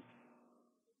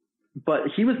 But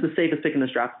he was the safest pick in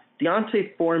this draft.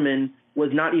 Deonta Foreman was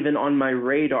not even on my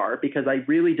radar because I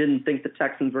really didn't think the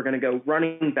Texans were going to go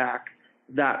running back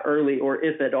that early, or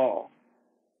if at all.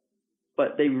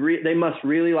 But they must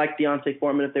really like Deonta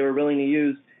Foreman if they were willing to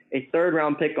use a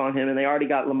 3rd-round pick on him, and they already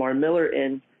got Lamar Miller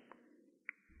in,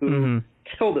 who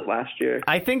killed it last year.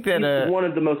 I think that he's one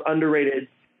of the most underrated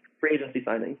free agency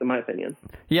signings, in my opinion.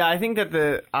 Yeah, I think that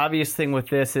the obvious thing with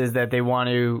this is that they want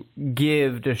to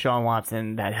give Deshaun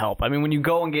Watson that help. When you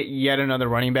go and get yet another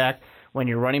running back, when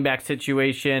your running back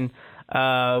situation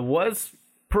was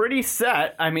pretty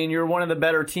set, you're one of the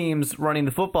better teams running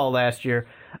the football last year,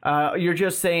 you're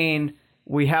just saying,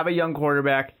 we have a young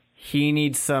quarterback, he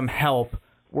needs some help,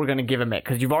 we're going to give him it.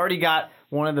 Because you've already got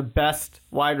one of the best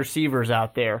wide receivers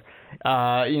out there.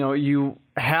 You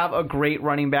have a great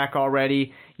running back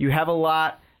already. You have a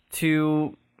lot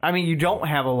to... you don't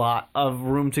have a lot of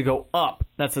room to go up,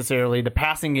 necessarily. The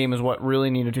passing game is what really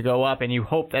needed to go up, and you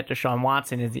hope that Deshaun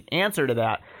Watson is the answer to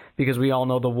that, because we all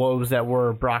know the woes that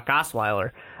were Brock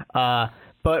Osweiler.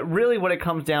 But really what it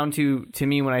comes down to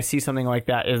me when I see something like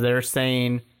that is they're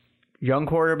saying, young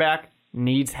quarterback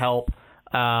needs help.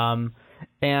 And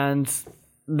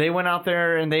they went out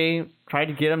there and they tried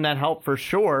to get him that help for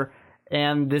sure.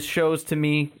 And this shows to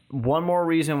me one more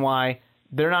reason why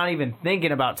they're not even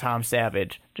thinking about Tom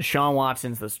Savage. Deshaun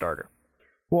Watson's the starter.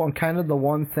 Well, and kind of the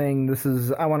one thing,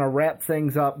 I want to wrap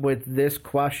things up with this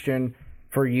question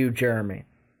for you, Jeremy.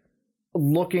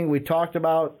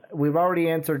 we've already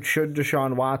answered, should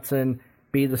Deshaun Watson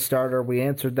be the starter? We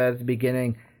answered that at the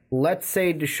beginning. Let's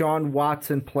say Deshaun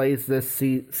Watson plays this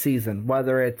season,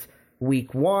 whether it's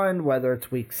week 1, whether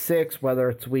it's week 6, whether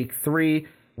it's week 3,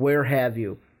 where have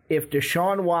you. If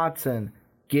Deshaun Watson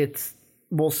gets,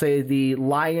 we'll say, the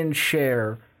lion's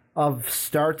share of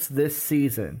starts this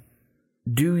season,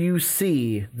 do you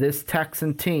see this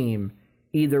Texan team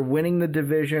either winning the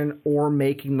division or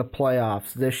making the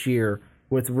playoffs this year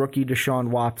with rookie Deshaun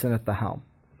Watson at the helm?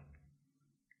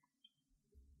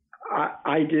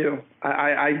 I do.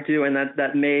 I do, and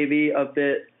that may be a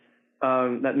bit.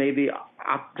 That may be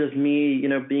just me,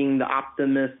 being the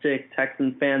optimistic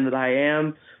Texans fan that I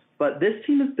am. But this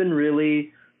team has been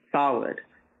really solid,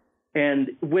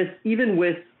 and even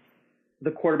with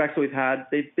the quarterbacks that we've had,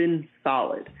 they've been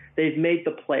solid. They've made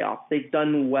the playoffs. They've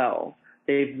done well.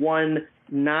 They've won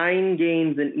 9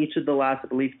 games in each of the last, I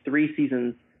believe, 3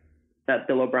 seasons that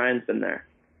Bill O'Brien's been there.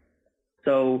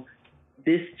 So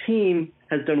this team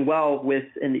has done well with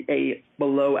a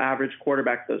below-average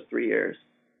quarterback those 3 years.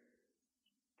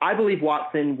 I believe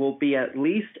Watson will be at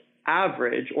least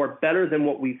average or better than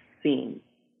what we've seen,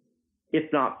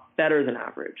 if not better than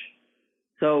average.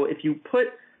 So if you put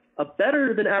a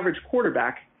better-than-average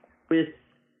quarterback with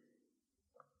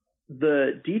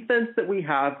the defense that we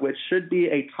have, which should be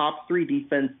a top 3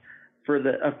 defense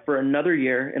for another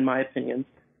year, in my opinion,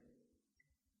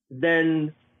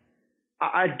 then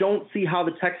I don't see how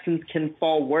the Texans can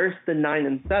fall worse than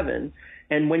 9-7.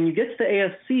 And when you get to the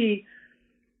AFC,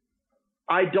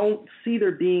 I don't see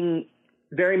there being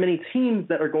very many teams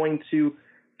that are going to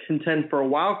contend for a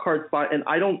wild card spot, and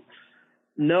I don't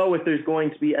know if there's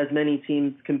going to be as many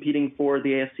teams competing for the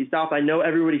AFC South. I know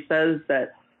everybody says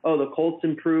that, the Colts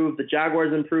improve, the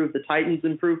Jaguars improve, the Titans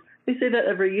improve. They say that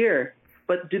every year,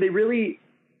 but do they really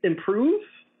improve?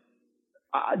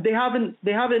 They haven't,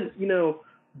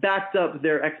 backed up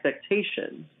their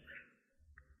expectations.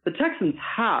 The Texans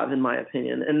have, in my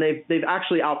opinion, and they've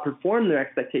actually outperformed their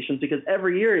expectations, because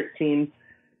every year it seems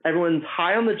everyone's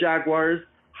high on the Jaguars,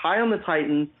 high on the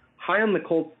Titans, high on the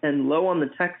Colts, and low on the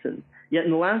Texans. Yet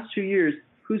in the last 2 years,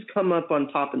 who's come up on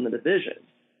top in the division?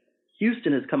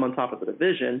 Houston has come on top of the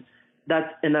division.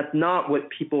 That's not what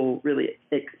people really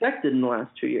expected in the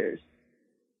last 2 years.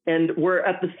 And we're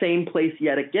at the same place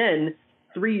yet again,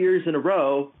 3 years in a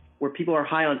row, where people are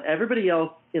high on everybody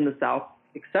else in the South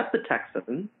except the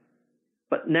Texans.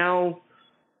 But now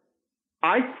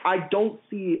I don't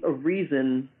see a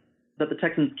reason that the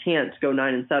Texans can't go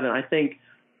 9-7. I think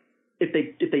if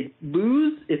they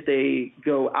lose, if they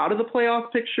go out of the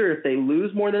playoff picture, if they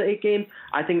lose more than 8 games,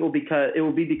 I think it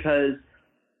will be because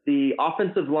the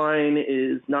offensive line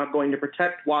is not going to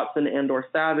protect Watson and/or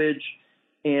Savage,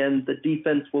 and the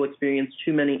defense will experience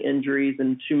too many injuries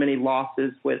and too many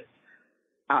losses with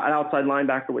an outside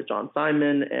linebacker with John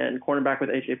Simon and cornerback with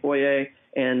A.J. Boye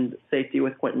and safety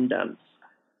with Quentin Demps.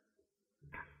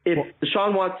 If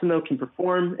Deshaun Watson, though, can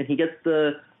perform and he gets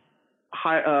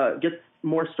gets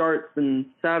more starts than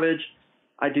Savage,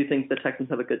 I do think the Texans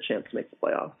have a good chance to make the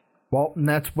playoffs. Well, and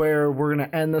that's where we're going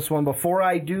to end this one. Before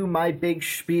I do my big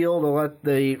spiel to let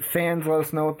the fans let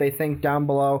us know what they think down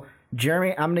below,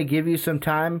 Jeremy, I'm going to give you some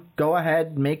time. Go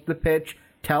ahead, make the pitch.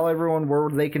 Tell everyone where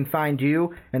they can find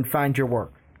you and find your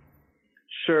work.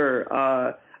 Sure.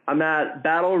 I'm at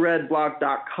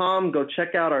battleredblog.com. Go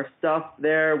check out our stuff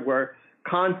there. We're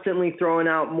constantly throwing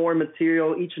out more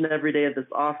material each and every day of this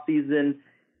off season.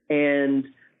 And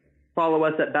follow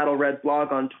us at Battle Red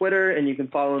Blog on Twitter, and you can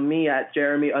follow me at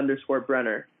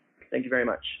Jeremy_Brenner. Thank you very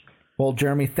much. Well,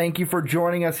 Jeremy, thank you for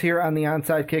joining us here on the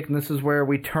Onside Kick, and this is where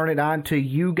we turn it on to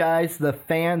you guys, the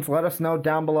fans. Let us know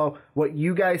down below what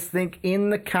you guys think in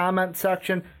the comment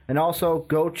section, and also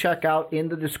go check out in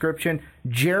the description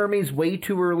Jeremy's way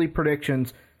too early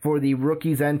predictions for the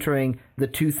rookies entering the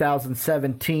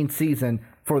 2017 season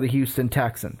for the Houston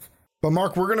Texans. But,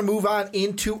 Mark, we're going to move on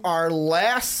into our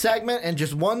last segment, and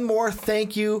just one more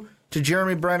thank you to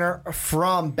Jeremy Brenner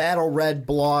from Battle Red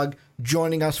Blog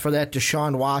joining us for that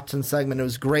Deshaun Watson segment. It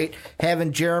was great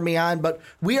having Jeremy on, but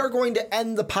we are going to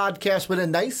end the podcast with a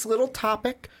nice little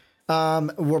topic.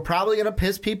 We're probably going to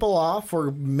piss people off,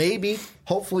 or maybe,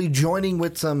 hopefully, joining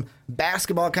with some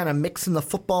basketball, kind of mixing the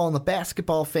football and the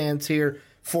basketball fans here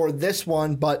for this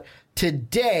one. But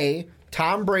today,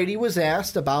 Tom Brady was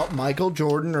asked about Michael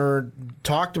Jordan, or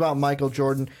talked about Michael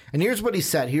Jordan, and here's what he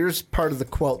said. Here's part of the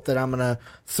quote that I'm going to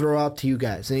throw out to you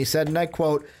guys. And he said, and I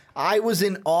quote, "I was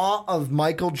in awe of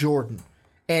Michael Jordan,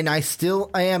 and I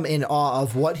still am in awe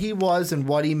of what he was and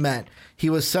what he meant. He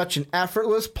was such an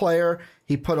effortless player.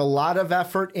 He put a lot of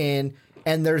effort in,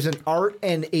 and there's an art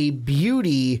and a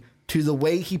beauty to the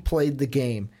way he played the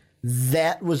game.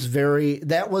 That was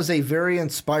a very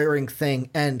inspiring thing,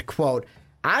 end quote.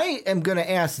 I am going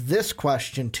to ask this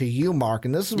question to you, Mark,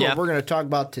 and this is what we're going to talk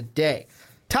about today.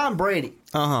 Tom Brady,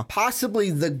 possibly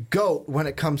the GOAT when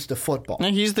it comes to football.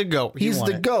 And he's the GOAT. He's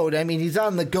the GOAT. I mean, he's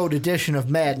on the GOAT edition of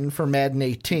Madden for Madden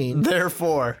 18.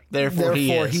 Therefore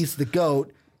he's the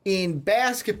GOAT. In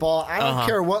basketball, I don't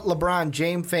care what LeBron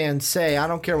James fans say. I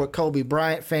don't care what Kobe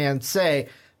Bryant fans say.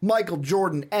 Michael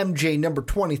Jordan, MJ, number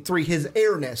 23, his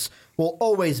airness will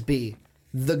always be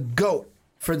the GOAT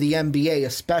for the NBA,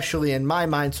 especially in my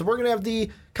mind. So we're going to have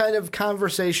the kind of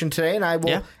conversation today, and I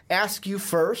will ask you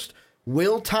first,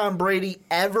 will Tom Brady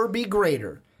ever be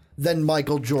greater than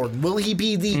Michael Jordan? Will he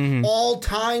be the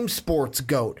all-time sports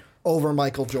GOAT over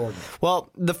Michael Jordan?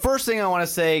 Well, the first thing I want to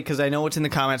say, because I know it's in the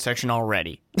comment section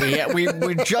already. We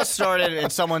just started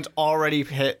and someone's already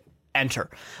hit enter.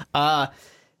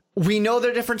 We know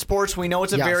they're different sports. We know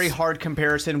it's a very hard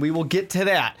comparison. We will get to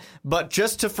that. But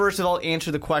just to first of all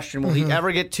answer the question, will he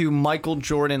ever get to Michael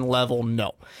Jordan level?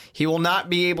 No. He will not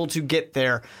be able to get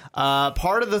there.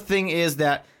 Part of the thing is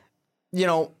that,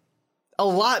 a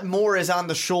lot more is on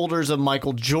the shoulders of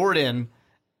Michael Jordan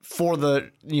for the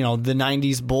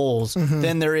 90s Bulls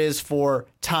than there is for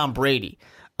Tom Brady.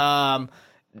 And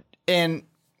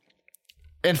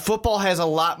football has a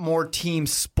lot more team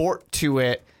sport to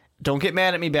it. Don't get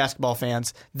mad at me, basketball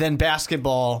fans, than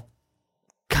basketball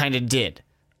kind of did.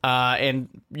 And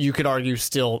you could argue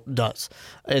still does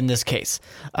in this case.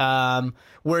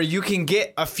 Where you can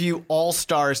get a few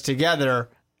all-stars together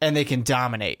and they can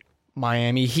dominate.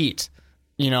 Miami Heat.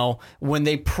 When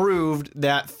they proved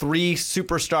that 3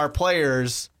 superstar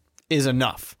players is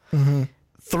enough. 3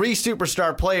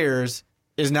 superstar players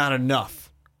is not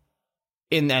enough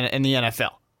in the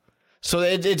NFL. So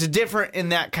it's different in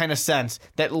that kind of sense,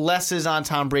 that less is on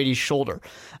Tom Brady's shoulder.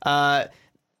 I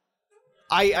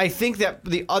think that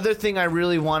the other thing I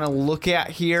really want to look at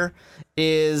here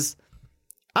is,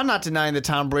 I'm not denying that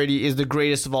Tom Brady is the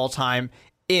greatest of all time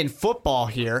in football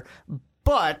here,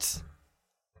 but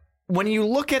when you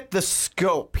look at the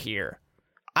scope here,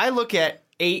 I look at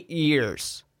 8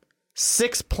 years,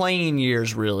 6 playing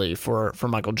years really for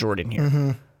Michael Jordan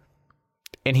here,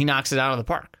 and he knocks it out of the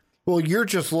park. Well, you're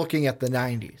just looking at the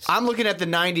 90s. I'm looking at the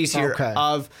 90s here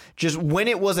of just when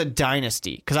it was a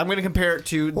dynasty, because I'm going to compare it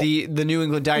to the New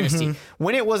England dynasty.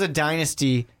 When it was a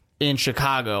dynasty in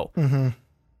Chicago,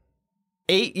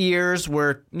 8 years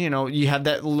where, you have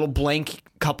that little blank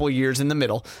couple years in the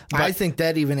middle. But I think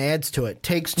that even adds to it.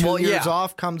 Takes 2 years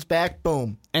off, comes back,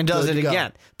 boom. And does it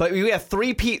again. But we have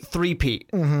three-peat.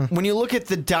 When you look at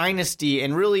the dynasty,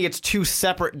 and really it's 2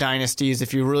 separate dynasties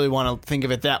if you really want to think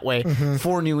of it that way,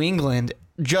 for New England,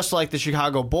 just like the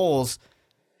Chicago Bulls,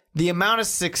 the amount of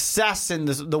success and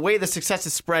the way the success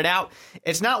is spread out,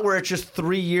 it's not where it's just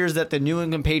 3 years that the New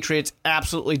England Patriots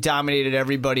absolutely dominated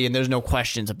everybody and there's no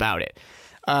questions about it.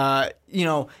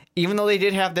 Even though they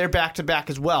did have their back-to-back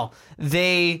as well,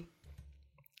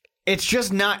 it's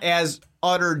just not as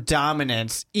utter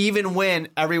dominance, even when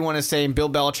everyone is saying Bill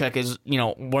Belichick is,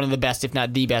 one of the best, if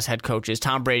not the best head coaches,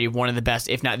 Tom Brady, one of the best,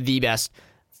 if not the best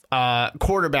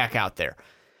quarterback out there.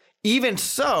 Even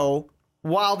so,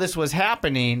 while this was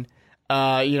happening,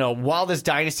 while this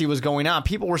dynasty was going on,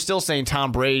 people were still saying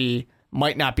Tom Brady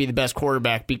might not be the best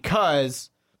quarterback because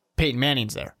Peyton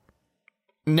Manning's there.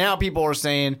 Now people are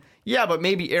saying, yeah, but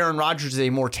maybe Aaron Rodgers is a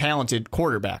more talented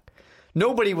quarterback.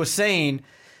 Nobody was saying,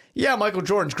 yeah, Michael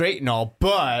Jordan's great and all,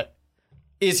 but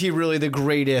is he really the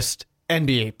greatest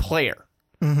NBA player?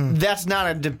 That's not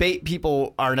a debate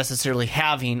people are necessarily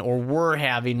having or were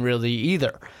having really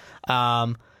either.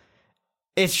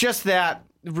 It's just that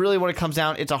really when it comes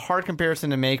down, it's a hard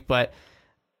comparison to make, but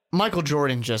Michael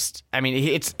Jordan it's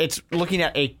looking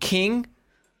at a king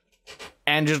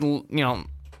and just,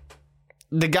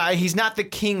 the guy, he's not the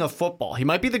king of football. He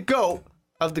might be the GOAT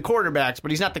of the quarterbacks,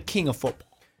 but he's not the king of football.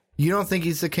 You don't think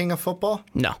he's the king of football?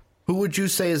 No. Who would you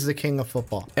say is the king of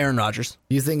football? Aaron Rodgers.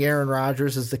 You think Aaron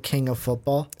Rodgers is the king of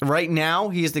football? Right now,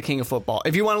 he is the king of football.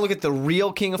 If you want to look at the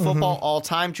real king of football all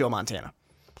time, Joe Montana.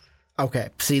 Okay.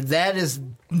 See,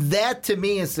 that to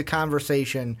me is the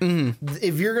conversation.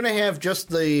 If you're going to have just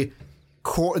the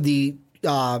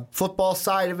football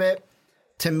side of it,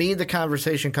 to me, the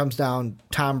conversation comes down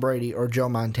Tom Brady or Joe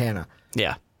Montana.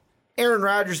 Yeah. Aaron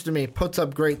Rodgers, to me, puts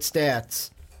up great stats.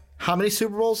 How many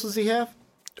Super Bowls does he have?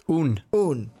 Un.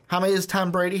 How many does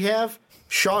Tom Brady have?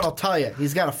 Sean will tell you.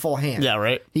 He's got a full hand. Yeah,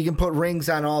 right. He can put rings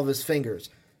on all of his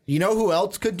fingers. You know who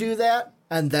else could do that?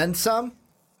 And then some?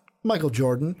 Michael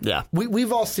Jordan. Yeah.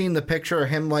 We've all seen the picture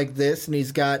of him like this, and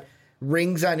he's got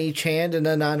rings on each hand, and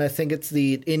then on, I think it's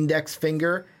the index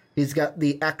finger, He's got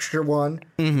the extra one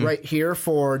right here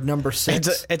for number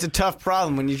 6. It's a tough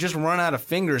problem when you just run out of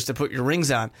fingers to put your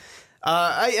rings on.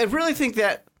 I really think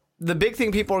that the big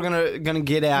thing people are gonna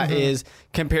get at is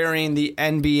comparing the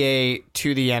NBA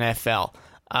to the NFL.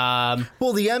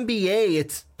 Well, the NBA,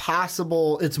 it's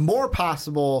possible. It's more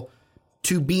possible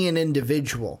to be an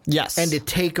individual. Yes. And to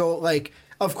take over, like,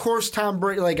 of course, Tom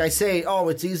Brady, like I say,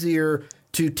 it's easier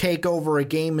to take over a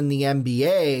game in the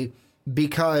NBA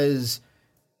because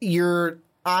you're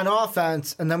on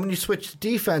offense, and then when you switch to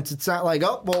defense, it's not like,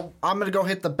 I'm going to go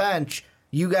hit the bench.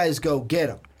 You guys go get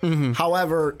them. Mm-hmm.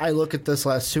 However, I look at this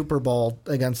last Super Bowl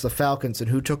against the Falcons,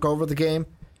 and who took over the game?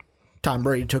 Tom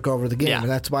Brady took over the game, and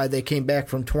that's why they came back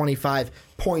from 25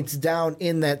 points down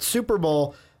in that Super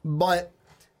Bowl. But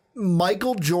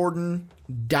Michael Jordan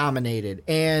dominated.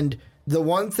 And the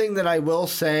one thing that I will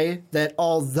say, that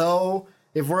although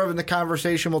if we're having the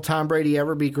conversation, will Tom Brady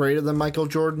ever be greater than Michael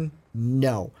Jordan?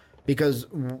 No. Because,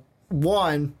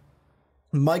 one,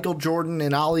 Michael Jordan,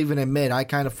 and I'll even admit I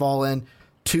kind of fall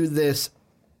into this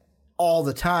all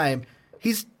the time,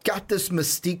 he's got this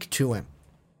mystique to him.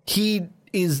 He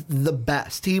is the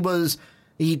best. He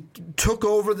took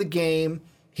over the game.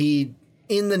 He,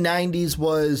 in the 90s,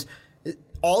 was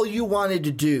all you wanted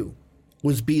to do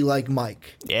was be like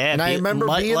Mike. Yeah, and I remember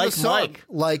being like the song,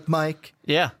 like Mike.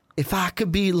 Yeah. If I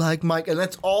could be like Mike, and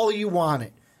that's all you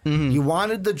wanted. Mm-hmm. You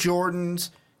wanted the Jordans.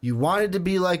 You wanted to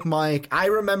be like Mike. I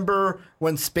remember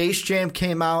when Space Jam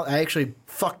came out, I actually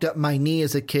fucked up my knee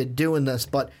as a kid doing this,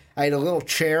 but I had a little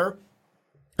chair,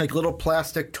 like little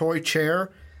plastic toy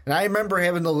chair, and I remember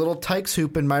having the little Tykes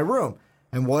hoop in my room.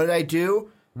 And what did I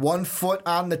do? One foot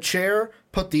on the chair,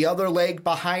 put the other leg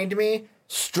behind me,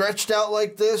 stretched out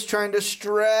like this, trying to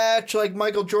stretch like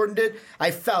Michael Jordan did.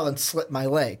 I fell and slit my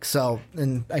leg,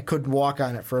 and I couldn't walk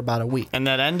on it for about a week. And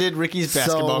that ended Ricky's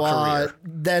basketball career.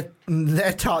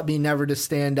 That taught me never to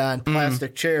stand on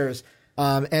plastic chairs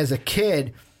as a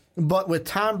kid. But with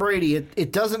Tom Brady,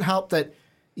 it doesn't help that,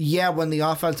 when the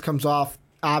offense comes off,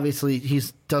 obviously he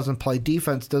doesn't play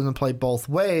defense, doesn't play both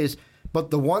ways.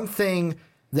 But the one thing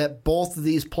that both of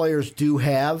these players do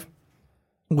have,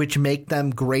 which make them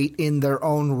great in their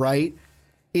own right,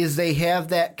 is they have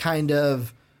that kind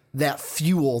of, that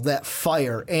fuel, that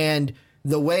fire. And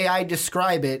the way I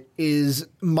describe it is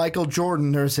Michael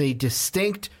Jordan, there's a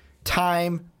distinct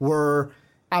time where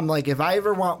I'm like, if I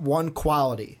ever want one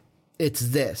quality, it's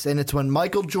this. And it's when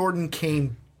Michael Jordan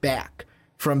came back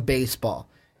from baseball.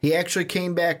 He actually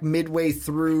came back midway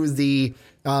through the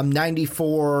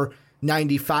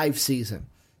 94-95 season.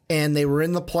 And they were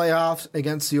in the playoffs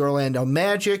against the Orlando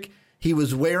Magic. He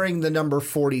was wearing the number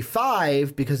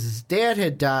 45 because his dad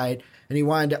had died, and he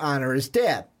wanted to honor his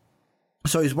dad.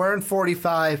 So he's wearing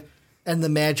 45, and the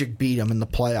Magic beat him in the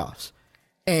playoffs.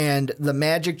 And the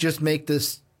Magic just make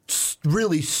this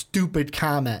really stupid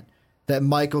comment that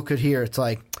Michael could hear. It's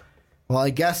like, well,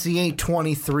 I guess he ain't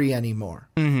 23 anymore.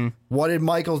 Mm-hmm. What did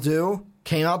Michael do?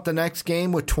 Came out the next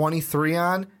game with 23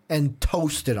 on and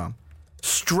toasted him.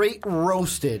 Straight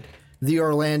roasted the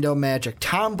Orlando Magic.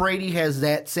 Tom Brady has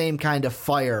that same kind of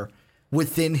fire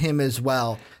within him as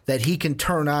well that he can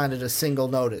turn on at a single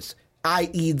notice,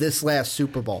 i.e. this last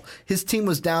Super Bowl. His team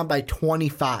was down by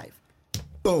 25.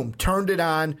 Boom, turned it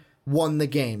on, won the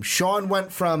game. Sean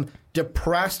went from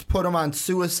depressed, put him on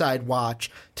suicide watch,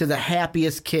 to the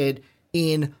happiest kid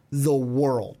in the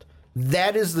world.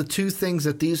 That is the two things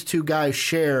that these two guys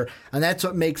share, and that's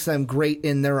what makes them great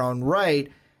in their own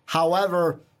right.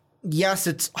 However, yes,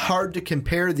 it's hard to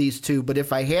compare these two, but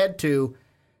if I had to,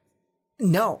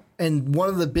 no. And one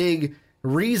of the big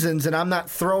reasons, and I'm not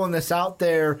throwing this out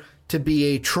there to be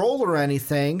a troll or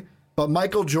anything, but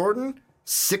Michael Jordan,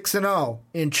 6-0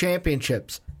 in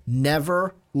championships,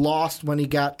 never lost when he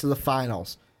got to the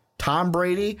finals. Tom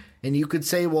Brady, and you could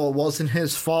say, well, it wasn't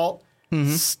his fault,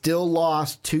 still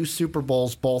lost 2 Super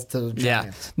Bowls, both to the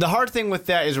Giants. Yeah. The hard thing with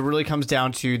that is it really comes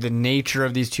down to the nature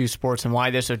of these two sports and why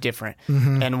they're so different,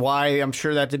 and why I'm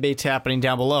sure that debate's happening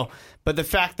down below. But the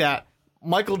fact that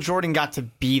Michael Jordan got to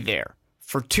be there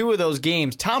for 2 of those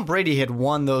games, Tom Brady had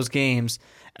won those games,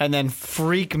 and then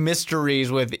freak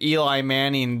mysteries with Eli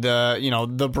Manning,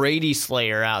 the Brady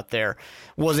Slayer out there,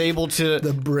 was able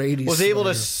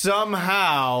to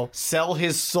somehow sell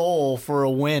his soul for a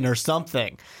win or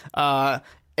something,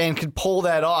 and could pull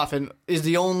that off, and is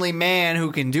the only man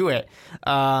who can do it.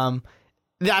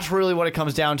 That's really what it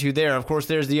comes down to there. Of course,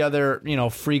 there's the other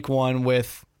freak one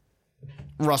with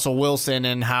Russell Wilson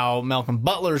and how Malcolm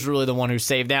Butler's really the one who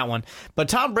saved that one. But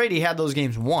Tom Brady had those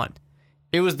games won.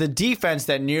 It was the defense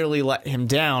that nearly let him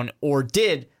down, or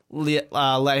did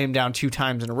let him down 2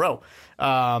 times in a row.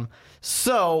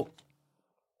 So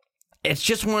it's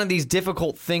just one of these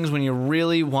difficult things when you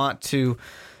really want to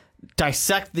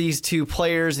dissect these two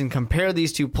players and compare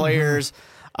these two players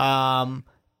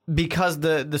because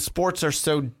the sports are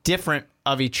so different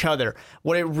of each other.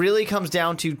 What it really comes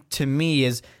down to me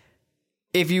is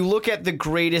if you look at the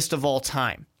greatest of all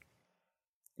time,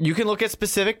 you can look at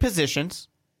specific positions,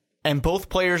 and both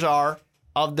players are,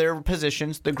 of their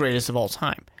positions, the greatest of all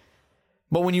time.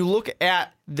 But when you look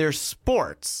at their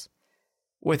sports,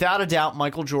 without a doubt,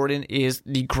 Michael Jordan is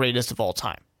the greatest of all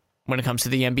time when it comes to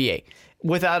the NBA.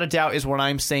 Without a doubt is what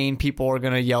I'm saying. People are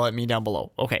going to yell at me down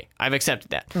below. Okay, I've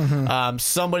accepted that.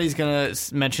 Somebody's going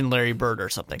to mention Larry Bird or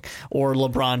something, or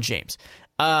LeBron James.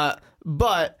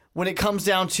 But when it comes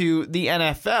down to the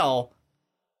NFL,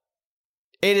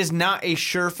 it is not a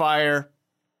surefire,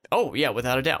 oh, yeah,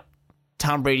 without a doubt,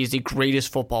 Tom Brady is the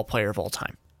greatest football player of all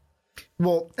time.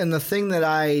 Well, and the thing that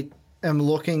I am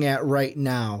looking at right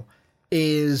now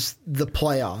is the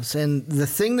playoffs. And the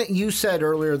thing that you said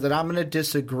earlier that I'm going to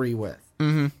disagree with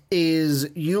is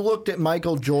you looked at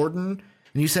Michael Jordan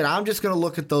and you said, I'm just going to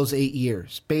look at those 8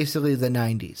 years, basically the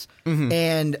 90s.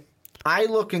 And I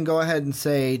look and go ahead and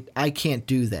say, I can't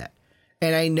do that.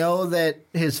 And I know that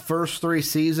his first 3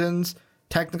 seasons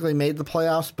technically made the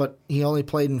playoffs, but he only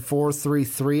played in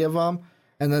 3 of them.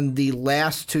 And then the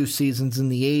last 2 seasons in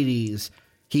the 80s,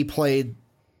 he played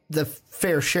the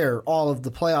fair share, all of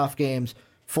the playoff games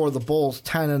for the Bulls,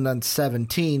 10 and then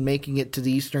 17, making it to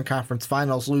the Eastern Conference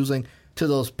Finals, losing to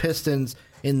those Pistons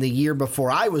in the year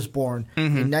before I was born,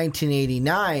 in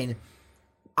 1989.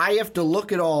 I have to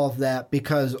look at all of that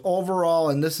because overall,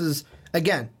 and this is,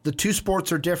 again, the two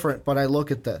sports are different, but I look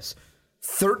at this.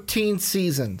 13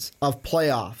 seasons of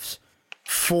playoffs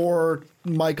for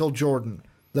Michael Jordan.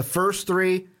 The first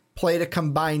 3 played a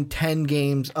combined 10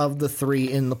 games of the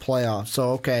 3 in the playoffs.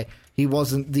 So, okay, he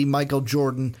wasn't the Michael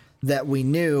Jordan that we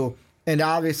knew. And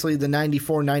obviously the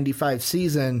 94-95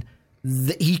 season,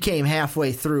 he came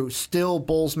halfway through. Still,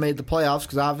 Bulls made the playoffs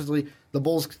because obviously the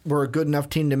Bulls were a good enough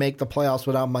team to make the playoffs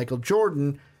without Michael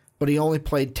Jordan, but he only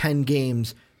played 10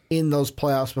 games in those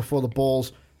playoffs before the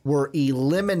Bulls were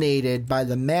eliminated by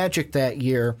the Magic that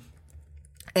year.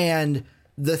 And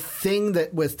the thing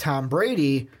that with Tom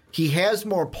Brady, he has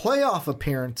more playoff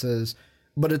appearances,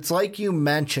 but it's like you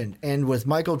mentioned, and with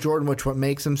Michael Jordan, which what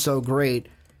makes him so great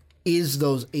is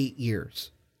those 8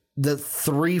 years. The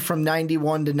 3 from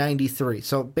 91 to 93.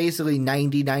 So basically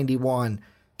 90-91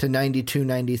 to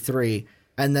 92-93,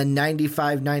 and then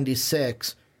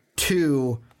 95-96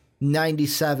 to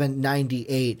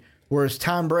 97-98. Whereas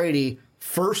Tom Brady,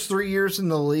 first 3 years in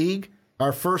the league,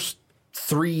 our first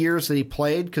 3 years that he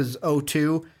played, because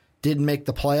 02 didn't make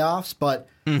the playoffs, but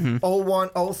 01,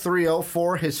 03,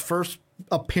 04, his first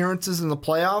appearances in the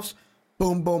playoffs,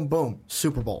 boom, boom, boom,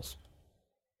 Super Bowls.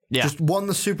 Yeah. Just won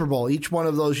the Super Bowl each one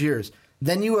of those years.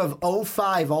 Then you have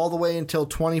 05 all the way until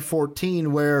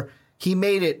 2014, where he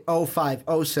made it 05,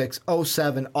 06,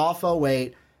 07, off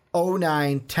 08,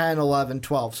 09, 10, 11,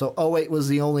 12. So 08 was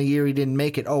the only year he didn't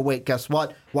make it. Oh, wait, guess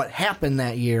what? What happened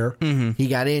that year? He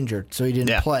got injured, so he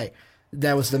didn't play.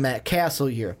 That was the Matt Castle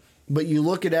year. But you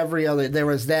look at every other, there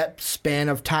was that span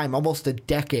of time, almost a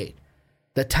decade,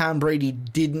 that Tom Brady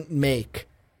didn't make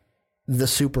the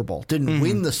Super Bowl, didn't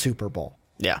win the Super Bowl.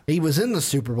 Yeah. He was in the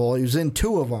Super Bowl. He was in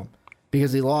 2 of them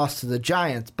because he lost to the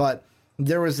Giants. But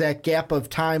there was that gap of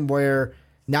time where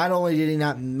not only did he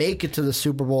not make it to the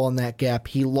Super Bowl in that gap,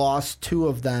 he lost 2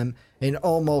 of them in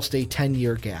almost a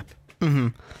 10-year gap.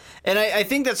 And I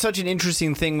think that's such an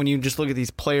interesting thing when you just look at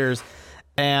these players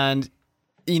and,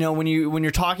 you know, when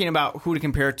you're talking about who to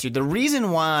compare it to. The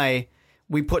reason why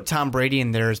we put Tom Brady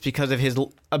in there is because of his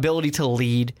ability to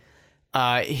lead,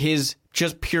 his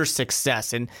just pure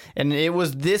success. And it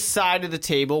was this side of the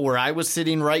table where I was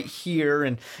sitting right here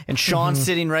and Sean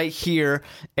sitting right here.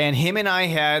 And him and I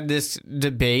had this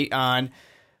debate on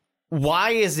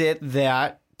why is it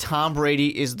that Tom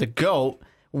Brady is the GOAT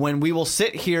when we will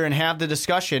sit here and have the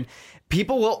discussion.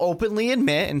 People will openly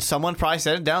admit, and someone probably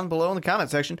said it down below in the comment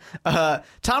section,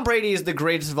 Tom Brady is the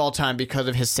greatest of all time because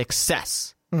of his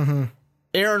success.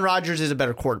 Aaron Rodgers is a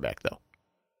better quarterback, though.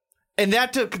 And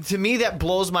that, to me, that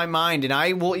blows my mind. And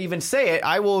I will even say it.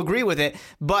 I will agree with it.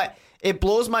 But it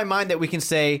blows my mind that we can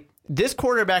say this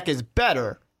quarterback is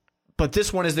better, but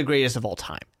this one is the greatest of all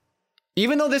time.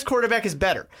 Even though this quarterback is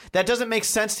better, that doesn't make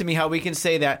sense to me how we can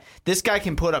say that this guy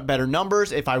can put up better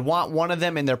numbers. If I want one of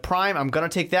them in their prime, I'm going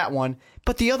to take that one.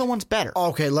 But the other one's better.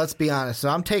 Okay, let's be honest. So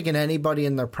I'm taking anybody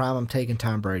in their prime. I'm taking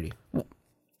Tom Brady.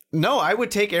 No, I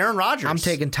would take Aaron Rodgers. I'm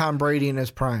taking Tom Brady in his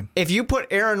prime. If you put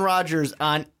Aaron Rodgers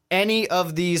on any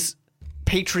of these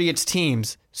Patriots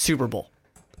teams, Super Bowl.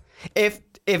 If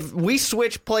if we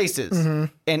switch places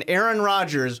and Aaron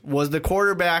Rodgers was the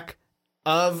quarterback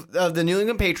of the New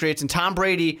England Patriots and Tom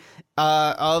Brady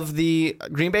of the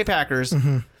Green Bay Packers,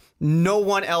 no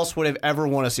one else would have ever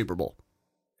won a Super Bowl.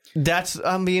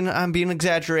 I'm being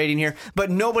exaggerating here, but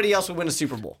nobody else would win a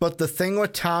Super Bowl. But the thing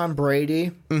with Tom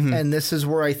Brady, and this is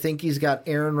where I think he's got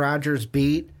Aaron Rodgers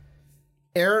beat.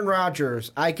 Aaron Rodgers,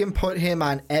 I can put him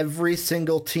on every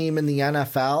single team in the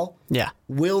NFL. Yeah.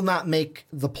 Will not make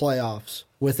the playoffs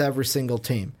with every single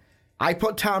team. I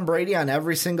put Tom Brady on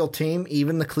every single team,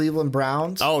 even the Cleveland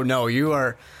Browns. Oh, no, you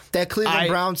are... That Cleveland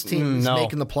Browns team is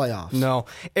making the playoffs. No.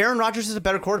 Aaron Rodgers is a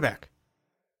better quarterback.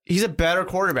 He's a better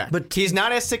quarterback. But he's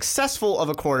not as successful of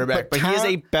a quarterback, but he is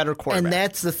a better quarterback. And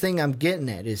that's the thing I'm getting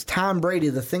at, is Tom Brady,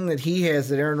 the thing that he has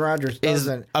that Aaron Rodgers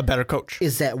doesn't... Is a better coach.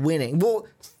 Is that winning. Well,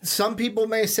 some people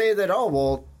may say that,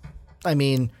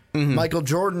 Michael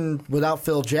Jordan without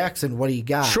Phil Jackson, what do you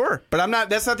got? Sure, but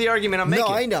that's not the argument I'm making.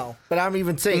 No, I know. But I'm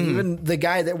even saying, even the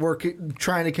guy that we're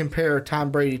trying to compare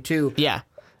Tom Brady to... Yeah.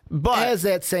 But has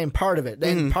that same part of it,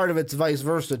 and part of it's vice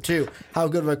versa too. How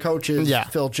good of a coach is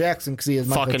Phil Jackson because he is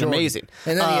Michael Jordan. Amazing,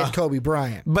 and then he had Kobe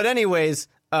Bryant. But anyways,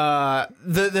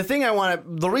 the thing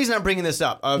the reason I'm bringing this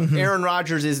up, Aaron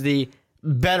Rodgers is the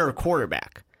better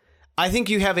quarterback. I think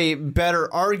you have a better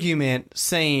argument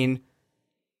saying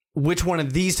which one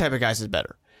of these type of guys is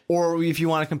better, or if you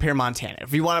want to compare Montana,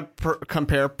 if you want to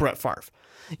compare Brett Favre,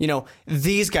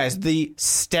 these guys, the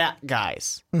stat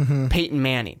guys, Peyton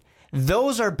Manning.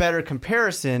 Those are better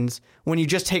comparisons when you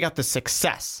just take out the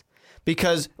success,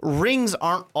 because rings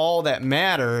aren't all that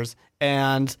matters,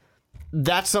 and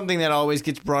that's something that always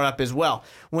gets brought up as well.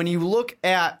 When you look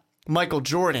at Michael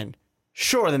Jordan,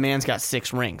 sure, the man's got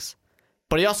 6 rings,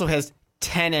 but he also has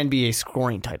 10 NBA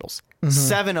scoring titles,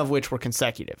 7 of which were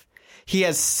consecutive. He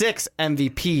has 6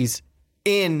 MVPs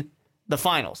in the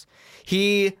finals.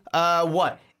 He,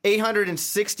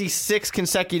 866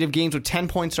 consecutive games with 10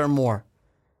 points or more.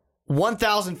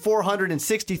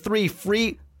 1,463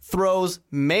 free throws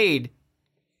made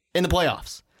in the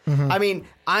playoffs. I mean,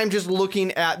 I'm just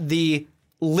looking at the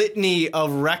litany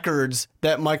of records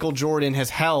that Michael Jordan has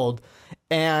held,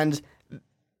 and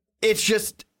it's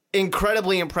just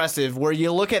incredibly impressive where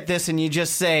you look at this and you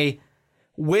just say,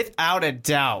 without a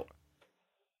doubt,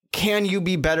 can you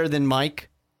be better than Mike?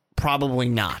 Probably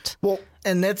not. Well,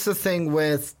 and that's the thing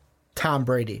with Tom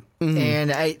Brady.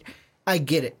 And I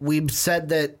get it. We've said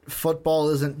that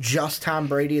football isn't just Tom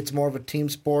Brady. It's more of a team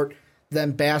sport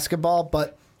than basketball.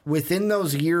 But within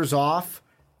those years off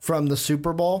from the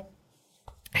Super Bowl,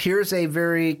 here's a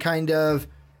very kind of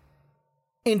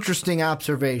interesting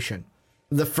observation.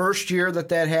 The first year that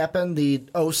happened, the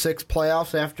 06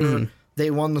 playoffs after they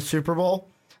won the Super Bowl,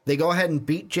 they go ahead and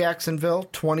beat Jacksonville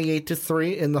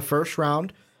 28-3 in the first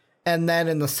round. And then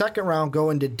in the second round,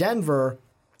 go into Denver.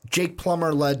 Jake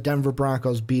Plummer-led Denver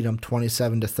Broncos beat them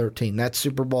 27-13. That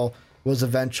Super Bowl was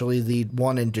eventually the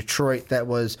one in Detroit that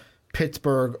was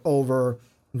Pittsburgh over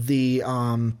the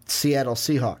Seattle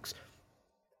Seahawks.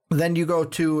 Then you go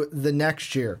to the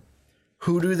next year.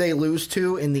 Who do they lose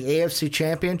to in the AFC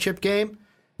Championship game?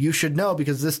 You should know,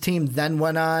 because this team then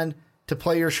went on to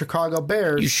play your Chicago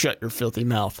Bears. You shut your filthy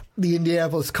mouth. The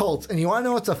Indianapolis Colts. And you want to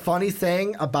know what's a funny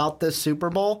thing about this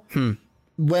Super Bowl?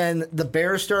 When the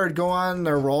Bears started going on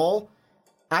their roll,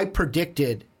 I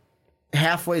predicted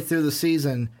halfway through the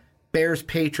season,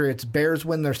 Bears-Patriots, Bears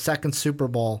win their second Super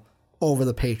Bowl over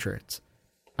the Patriots.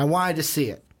 I wanted to see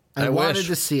it. I wanted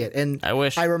to see it. And I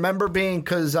wish. I remember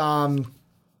because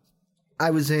I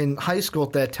was in high school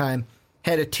at that time,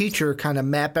 had a teacher kind of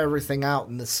map everything out,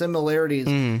 and the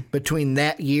similarities between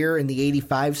that year and the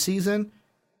 85 season,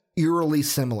 eerily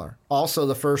similar. Also,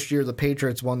 the first year the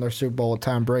Patriots won their Super Bowl with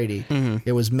Tom Brady,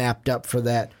 it was mapped up for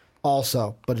that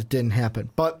also, but it didn't happen.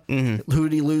 But who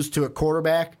did he lose to at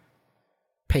quarterback?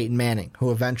 Peyton Manning,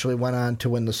 who eventually went on to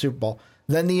win the Super Bowl.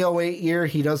 Then the 08 year,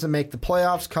 he doesn't make the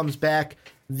playoffs, comes back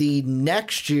the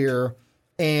next year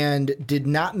and did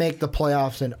not make the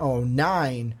playoffs in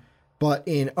 09, but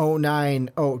in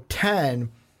 09-010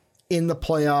 in the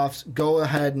playoffs, go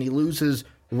ahead and he loses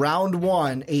round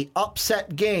 1, a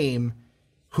upset game.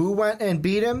 Who went and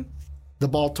beat him? The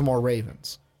Baltimore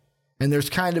Ravens. And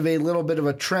there's kind of a little bit of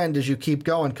a trend as you keep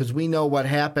going, because we know what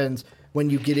happens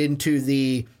when you get into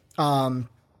the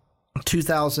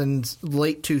 2000s,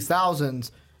 late 2000s.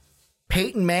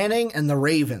 Peyton Manning and the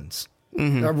Ravens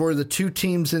were the two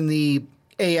teams in the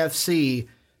AFC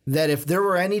that if there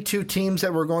were any two teams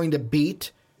that were going to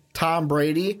beat Tom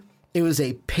Brady, it was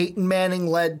a Peyton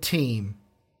Manning-led team,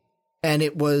 and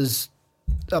it was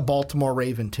a Baltimore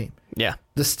Raven team. Yeah.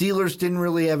 The Steelers didn't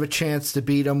really have a chance to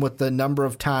beat them with the number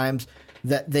of times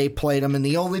that they played them, and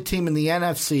the only team in the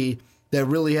NFC that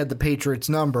really had the Patriots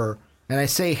number, and I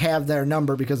say have their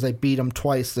number because they beat them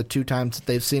twice, the 2 times that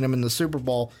they've seen them in the Super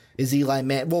Bowl, is Eli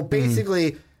Manning. Well,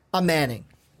 basically, a Manning.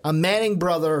 A Manning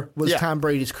brother was Tom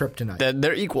Brady's kryptonite.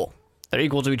 They're equal. They're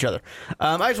equal to each other.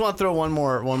 I just want to throw one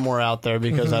more out there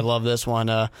because I love this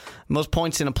one. Most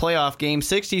points in a playoff game,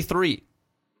 63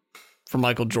 for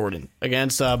Michael Jordan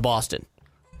against Boston.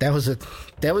 That was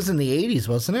in the 80s,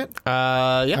 wasn't it?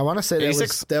 Yeah. I want to say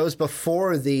 86. that was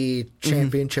before the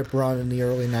championship run in the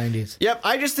early 90s. Yep.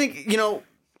 I just think,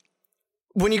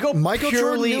 when you go Michael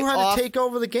Jordan purely knew how to take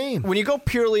over the game. When you go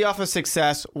purely off of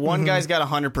success, one guy's got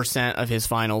 100% of his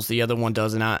finals, the other one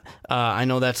does not. I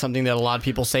know that's something that a lot of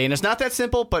people say, and it's not that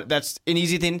simple, but that's an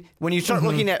easy thing. When you start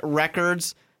looking at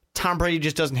records, Tom Brady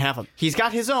just doesn't have them. He's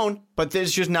got his own, but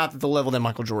it's just not at the level that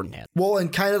Michael Jordan had. Well,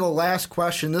 and kind of the last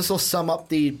question, this will sum up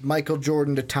the Michael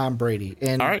Jordan to Tom Brady.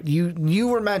 And all right. you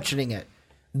were mentioning it,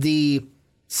 the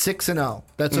 6-0.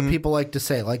 That's what people like to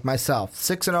say, like myself.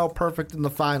 6-0, perfect in the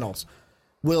finals.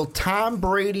 Will Tom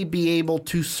Brady be able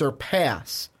to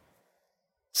surpass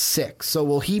 6? So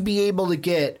will he be able to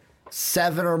get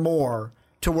 7 or more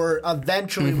to where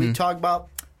eventually we talk about,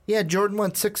 Jordan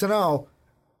went 6-0,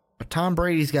 but Tom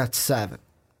Brady's got 7.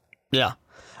 Yeah.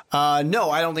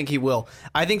 No, I don't think he will.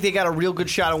 I think they got a real good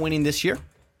shot of winning this year.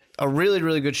 A really,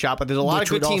 really good shot, but there's a lot of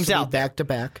good teams out there.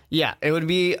 Back-to-back. Yeah, it would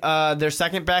be their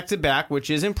second back-to-back, which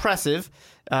is impressive.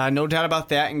 No doubt about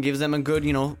that, and gives them a good,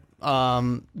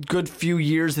 good few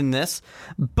years in this.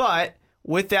 But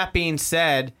with that being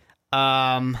said,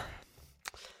 I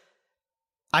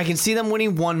can see them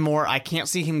winning one more. I can't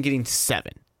see him getting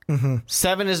 7.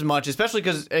 7 as much, especially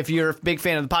because if you're a big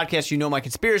fan of the podcast, you know my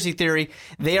conspiracy theory.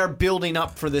 They are building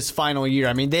up for this final year.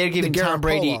 I mean, they're giving Tom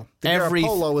Brady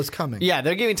Garoppolo is coming. Yeah,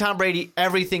 they're giving Tom Brady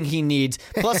everything he needs.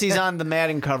 Plus, he's on the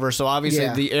Madden cover, so obviously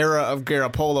the era of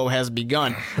Garoppolo has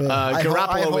begun.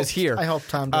 Garoppolo is here. I hope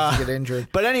Tom doesn't get injured.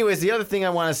 But anyways, the other thing I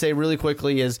want to say really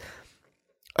quickly is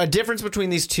a difference between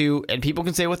these two, and people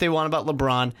can say what they want about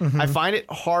LeBron. I find it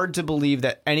hard to believe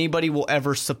that anybody will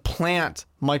ever supplant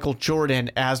Michael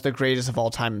Jordan as the greatest of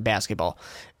all time in basketball,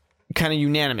 kind of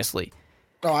unanimously.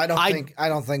 Oh, I don't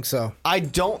think so. I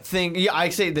don't think. Yeah, I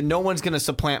say that no one's going to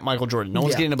supplant Michael Jordan. No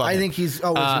one's getting above him. I think he's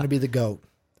always going to be the GOAT.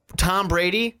 Tom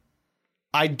Brady,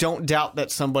 I don't doubt that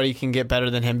somebody can get better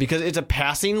than him because it's a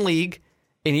passing league.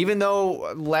 And even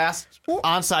though last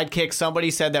onside kick, somebody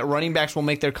said that running backs will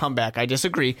make their comeback. I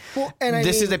disagree.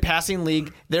 This is a passing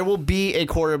league. There will be a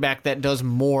quarterback that does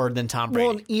more than Tom Brady.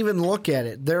 Well, and even look at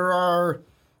it. There are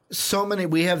so many.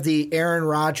 We have the Aaron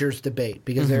Rodgers debate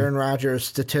because Aaron Rodgers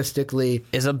statistically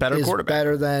is a better quarterback,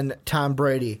 better than Tom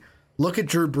Brady. Look at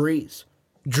Drew Brees.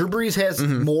 Drew Brees has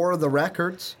more of the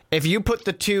records. If you put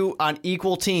the two on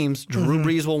equal teams, Drew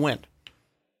Brees will win.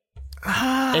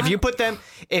 If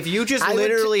you just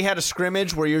literally had a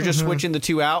scrimmage where you're just switching the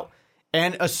two out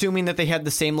and assuming that they had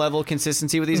the same level of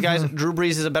consistency with these guys, Drew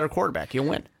Brees is a better quarterback. He'll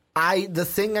win. The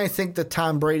thing I think that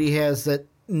Tom Brady has that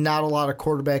not a lot of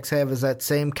quarterbacks have is that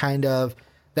same kind of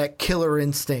that killer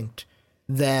instinct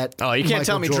that you can't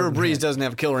tell me Drew Brees doesn't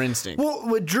have killer instinct. Well,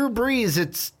 with Drew Brees,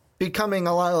 it's becoming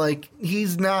a lot like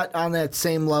he's not on that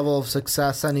same level of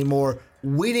success anymore.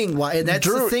 Winning wise, and that's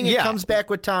the thing. It comes back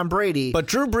with Tom Brady. But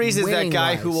Drew Brees is that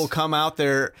guy who will come out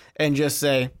there and just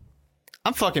say,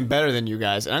 "I'm fucking better than you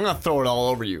guys, and I'm going to throw it all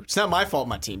over you. It's not my fault.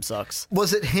 My team sucks."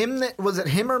 Was it him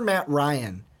or Matt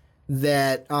Ryan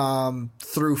that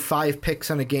threw 5 picks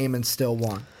in a game and still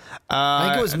won? I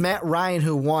think it was Matt Ryan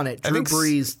who won it. Drew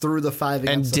Brees threw the 5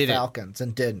 against the Falcons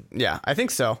and didn't. Yeah, I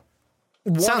think so.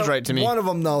 Sounds right to me. One of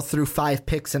them though threw 5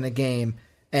 picks in a game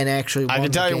and actually won. I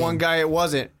can tell you one guy it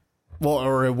wasn't. Well,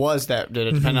 or it was that did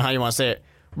it, depending on how you want to say it.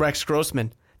 Rex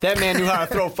Grossman. That man knew how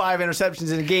to throw 5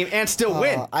 interceptions in a game and still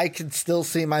win. I can still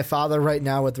see my father right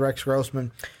now with Rex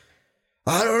Grossman.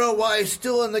 I don't know why he's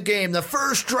still in the game. The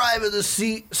first drive of the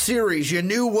series, you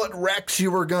knew what Rex you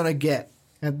were going to get.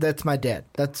 And that's my dad.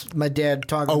 That's my dad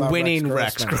talking about winning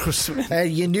Rex Grossman.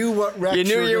 And you knew what Rex you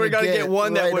knew you were going to get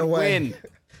one that would win.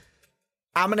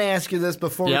 I'm going to ask you this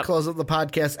before we close up the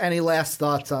podcast. Any last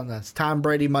thoughts on this? Tom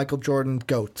Brady, Michael Jordan,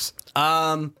 GOATs.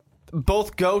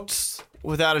 Both GOATs,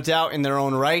 without a doubt, in their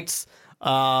own rights.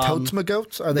 Totes-ma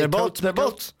goats? Are they both? They're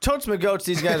both Totes-ma goats.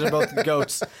 These guys are both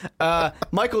goats.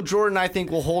 Michael Jordan, I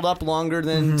think, will hold up longer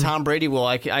than Tom Brady will.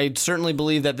 I certainly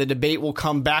believe that the debate will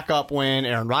come back up when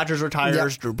Aaron Rodgers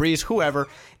retires, Drew Brees, whoever.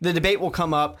 The debate will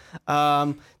come up.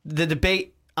 The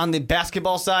debate on the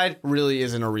basketball side really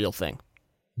isn't a real thing.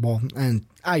 Well, and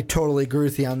I totally agree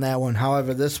with you on that one.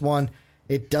 However, this one,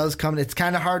 it does come. It's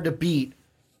kind of hard to beat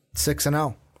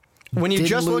 6-0. When you Didn't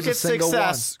just lose look a at single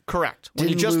success, correct. When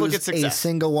you Didn't just look lose at success. a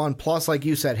single one. Plus, like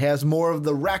you said, has more of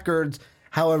the records.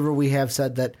 However, we have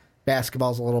said that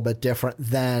basketball's a little bit different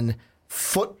than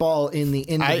football in the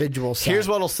individual side. Here's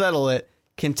what'll settle it.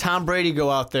 Can Tom Brady go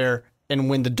out there and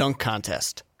win the dunk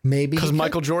contest? Maybe because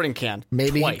Michael Jordan can.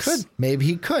 Maybe twice. he could. Maybe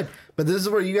he could. But this is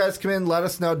where you guys come in. Let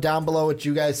us know down below what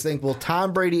you guys think. Will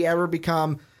Tom Brady ever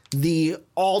become the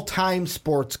all-time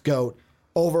sports GOAT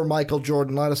over Michael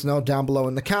Jordan? Let us know down below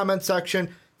in the comment section.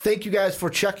 Thank you guys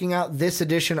for checking out this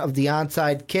edition of the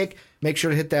Onside Kick. Make sure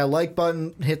to hit that like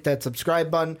button, hit that subscribe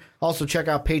button. Also check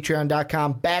out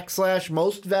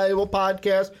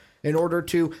patreon.com/mostvaluablepodcast in order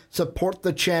to support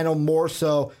the channel more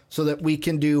so that we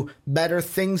can do better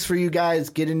things for you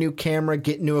guys, get a new camera,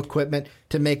 get new equipment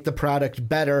to make the product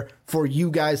better for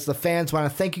you guys, the fans. Want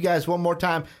to thank you guys one more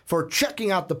time for checking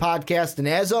out the podcast. And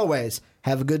as always,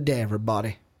 have a good day,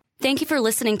 everybody. Thank you for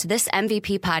listening to this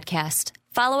MVP podcast.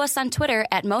 Follow us on Twitter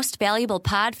at Most Valuable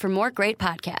Pod for more great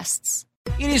podcasts.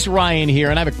 It is Ryan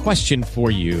here, and I have a question for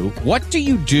you. What do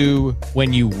you do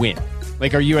when you win?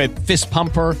 Like, are you a fist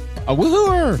pumper, a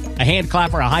woohooer, a hand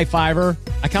clapper, a high fiver?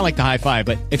 I kind of like the high five,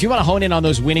 but if you want to hone in on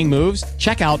those winning moves,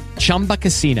 check out Chumba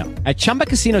Casino. At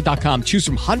ChumbaCasino.com, choose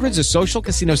from hundreds of social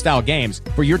casino-style games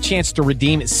for your chance to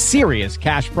redeem serious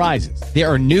cash prizes. There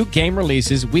are new game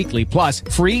releases weekly, plus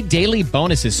free daily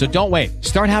bonuses. So don't wait.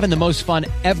 Start having the most fun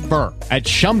ever at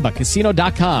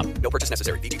ChumbaCasino.com. No purchase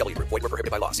necessary. VGW Group. Void where prohibited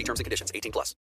by law. See terms and conditions. 18+.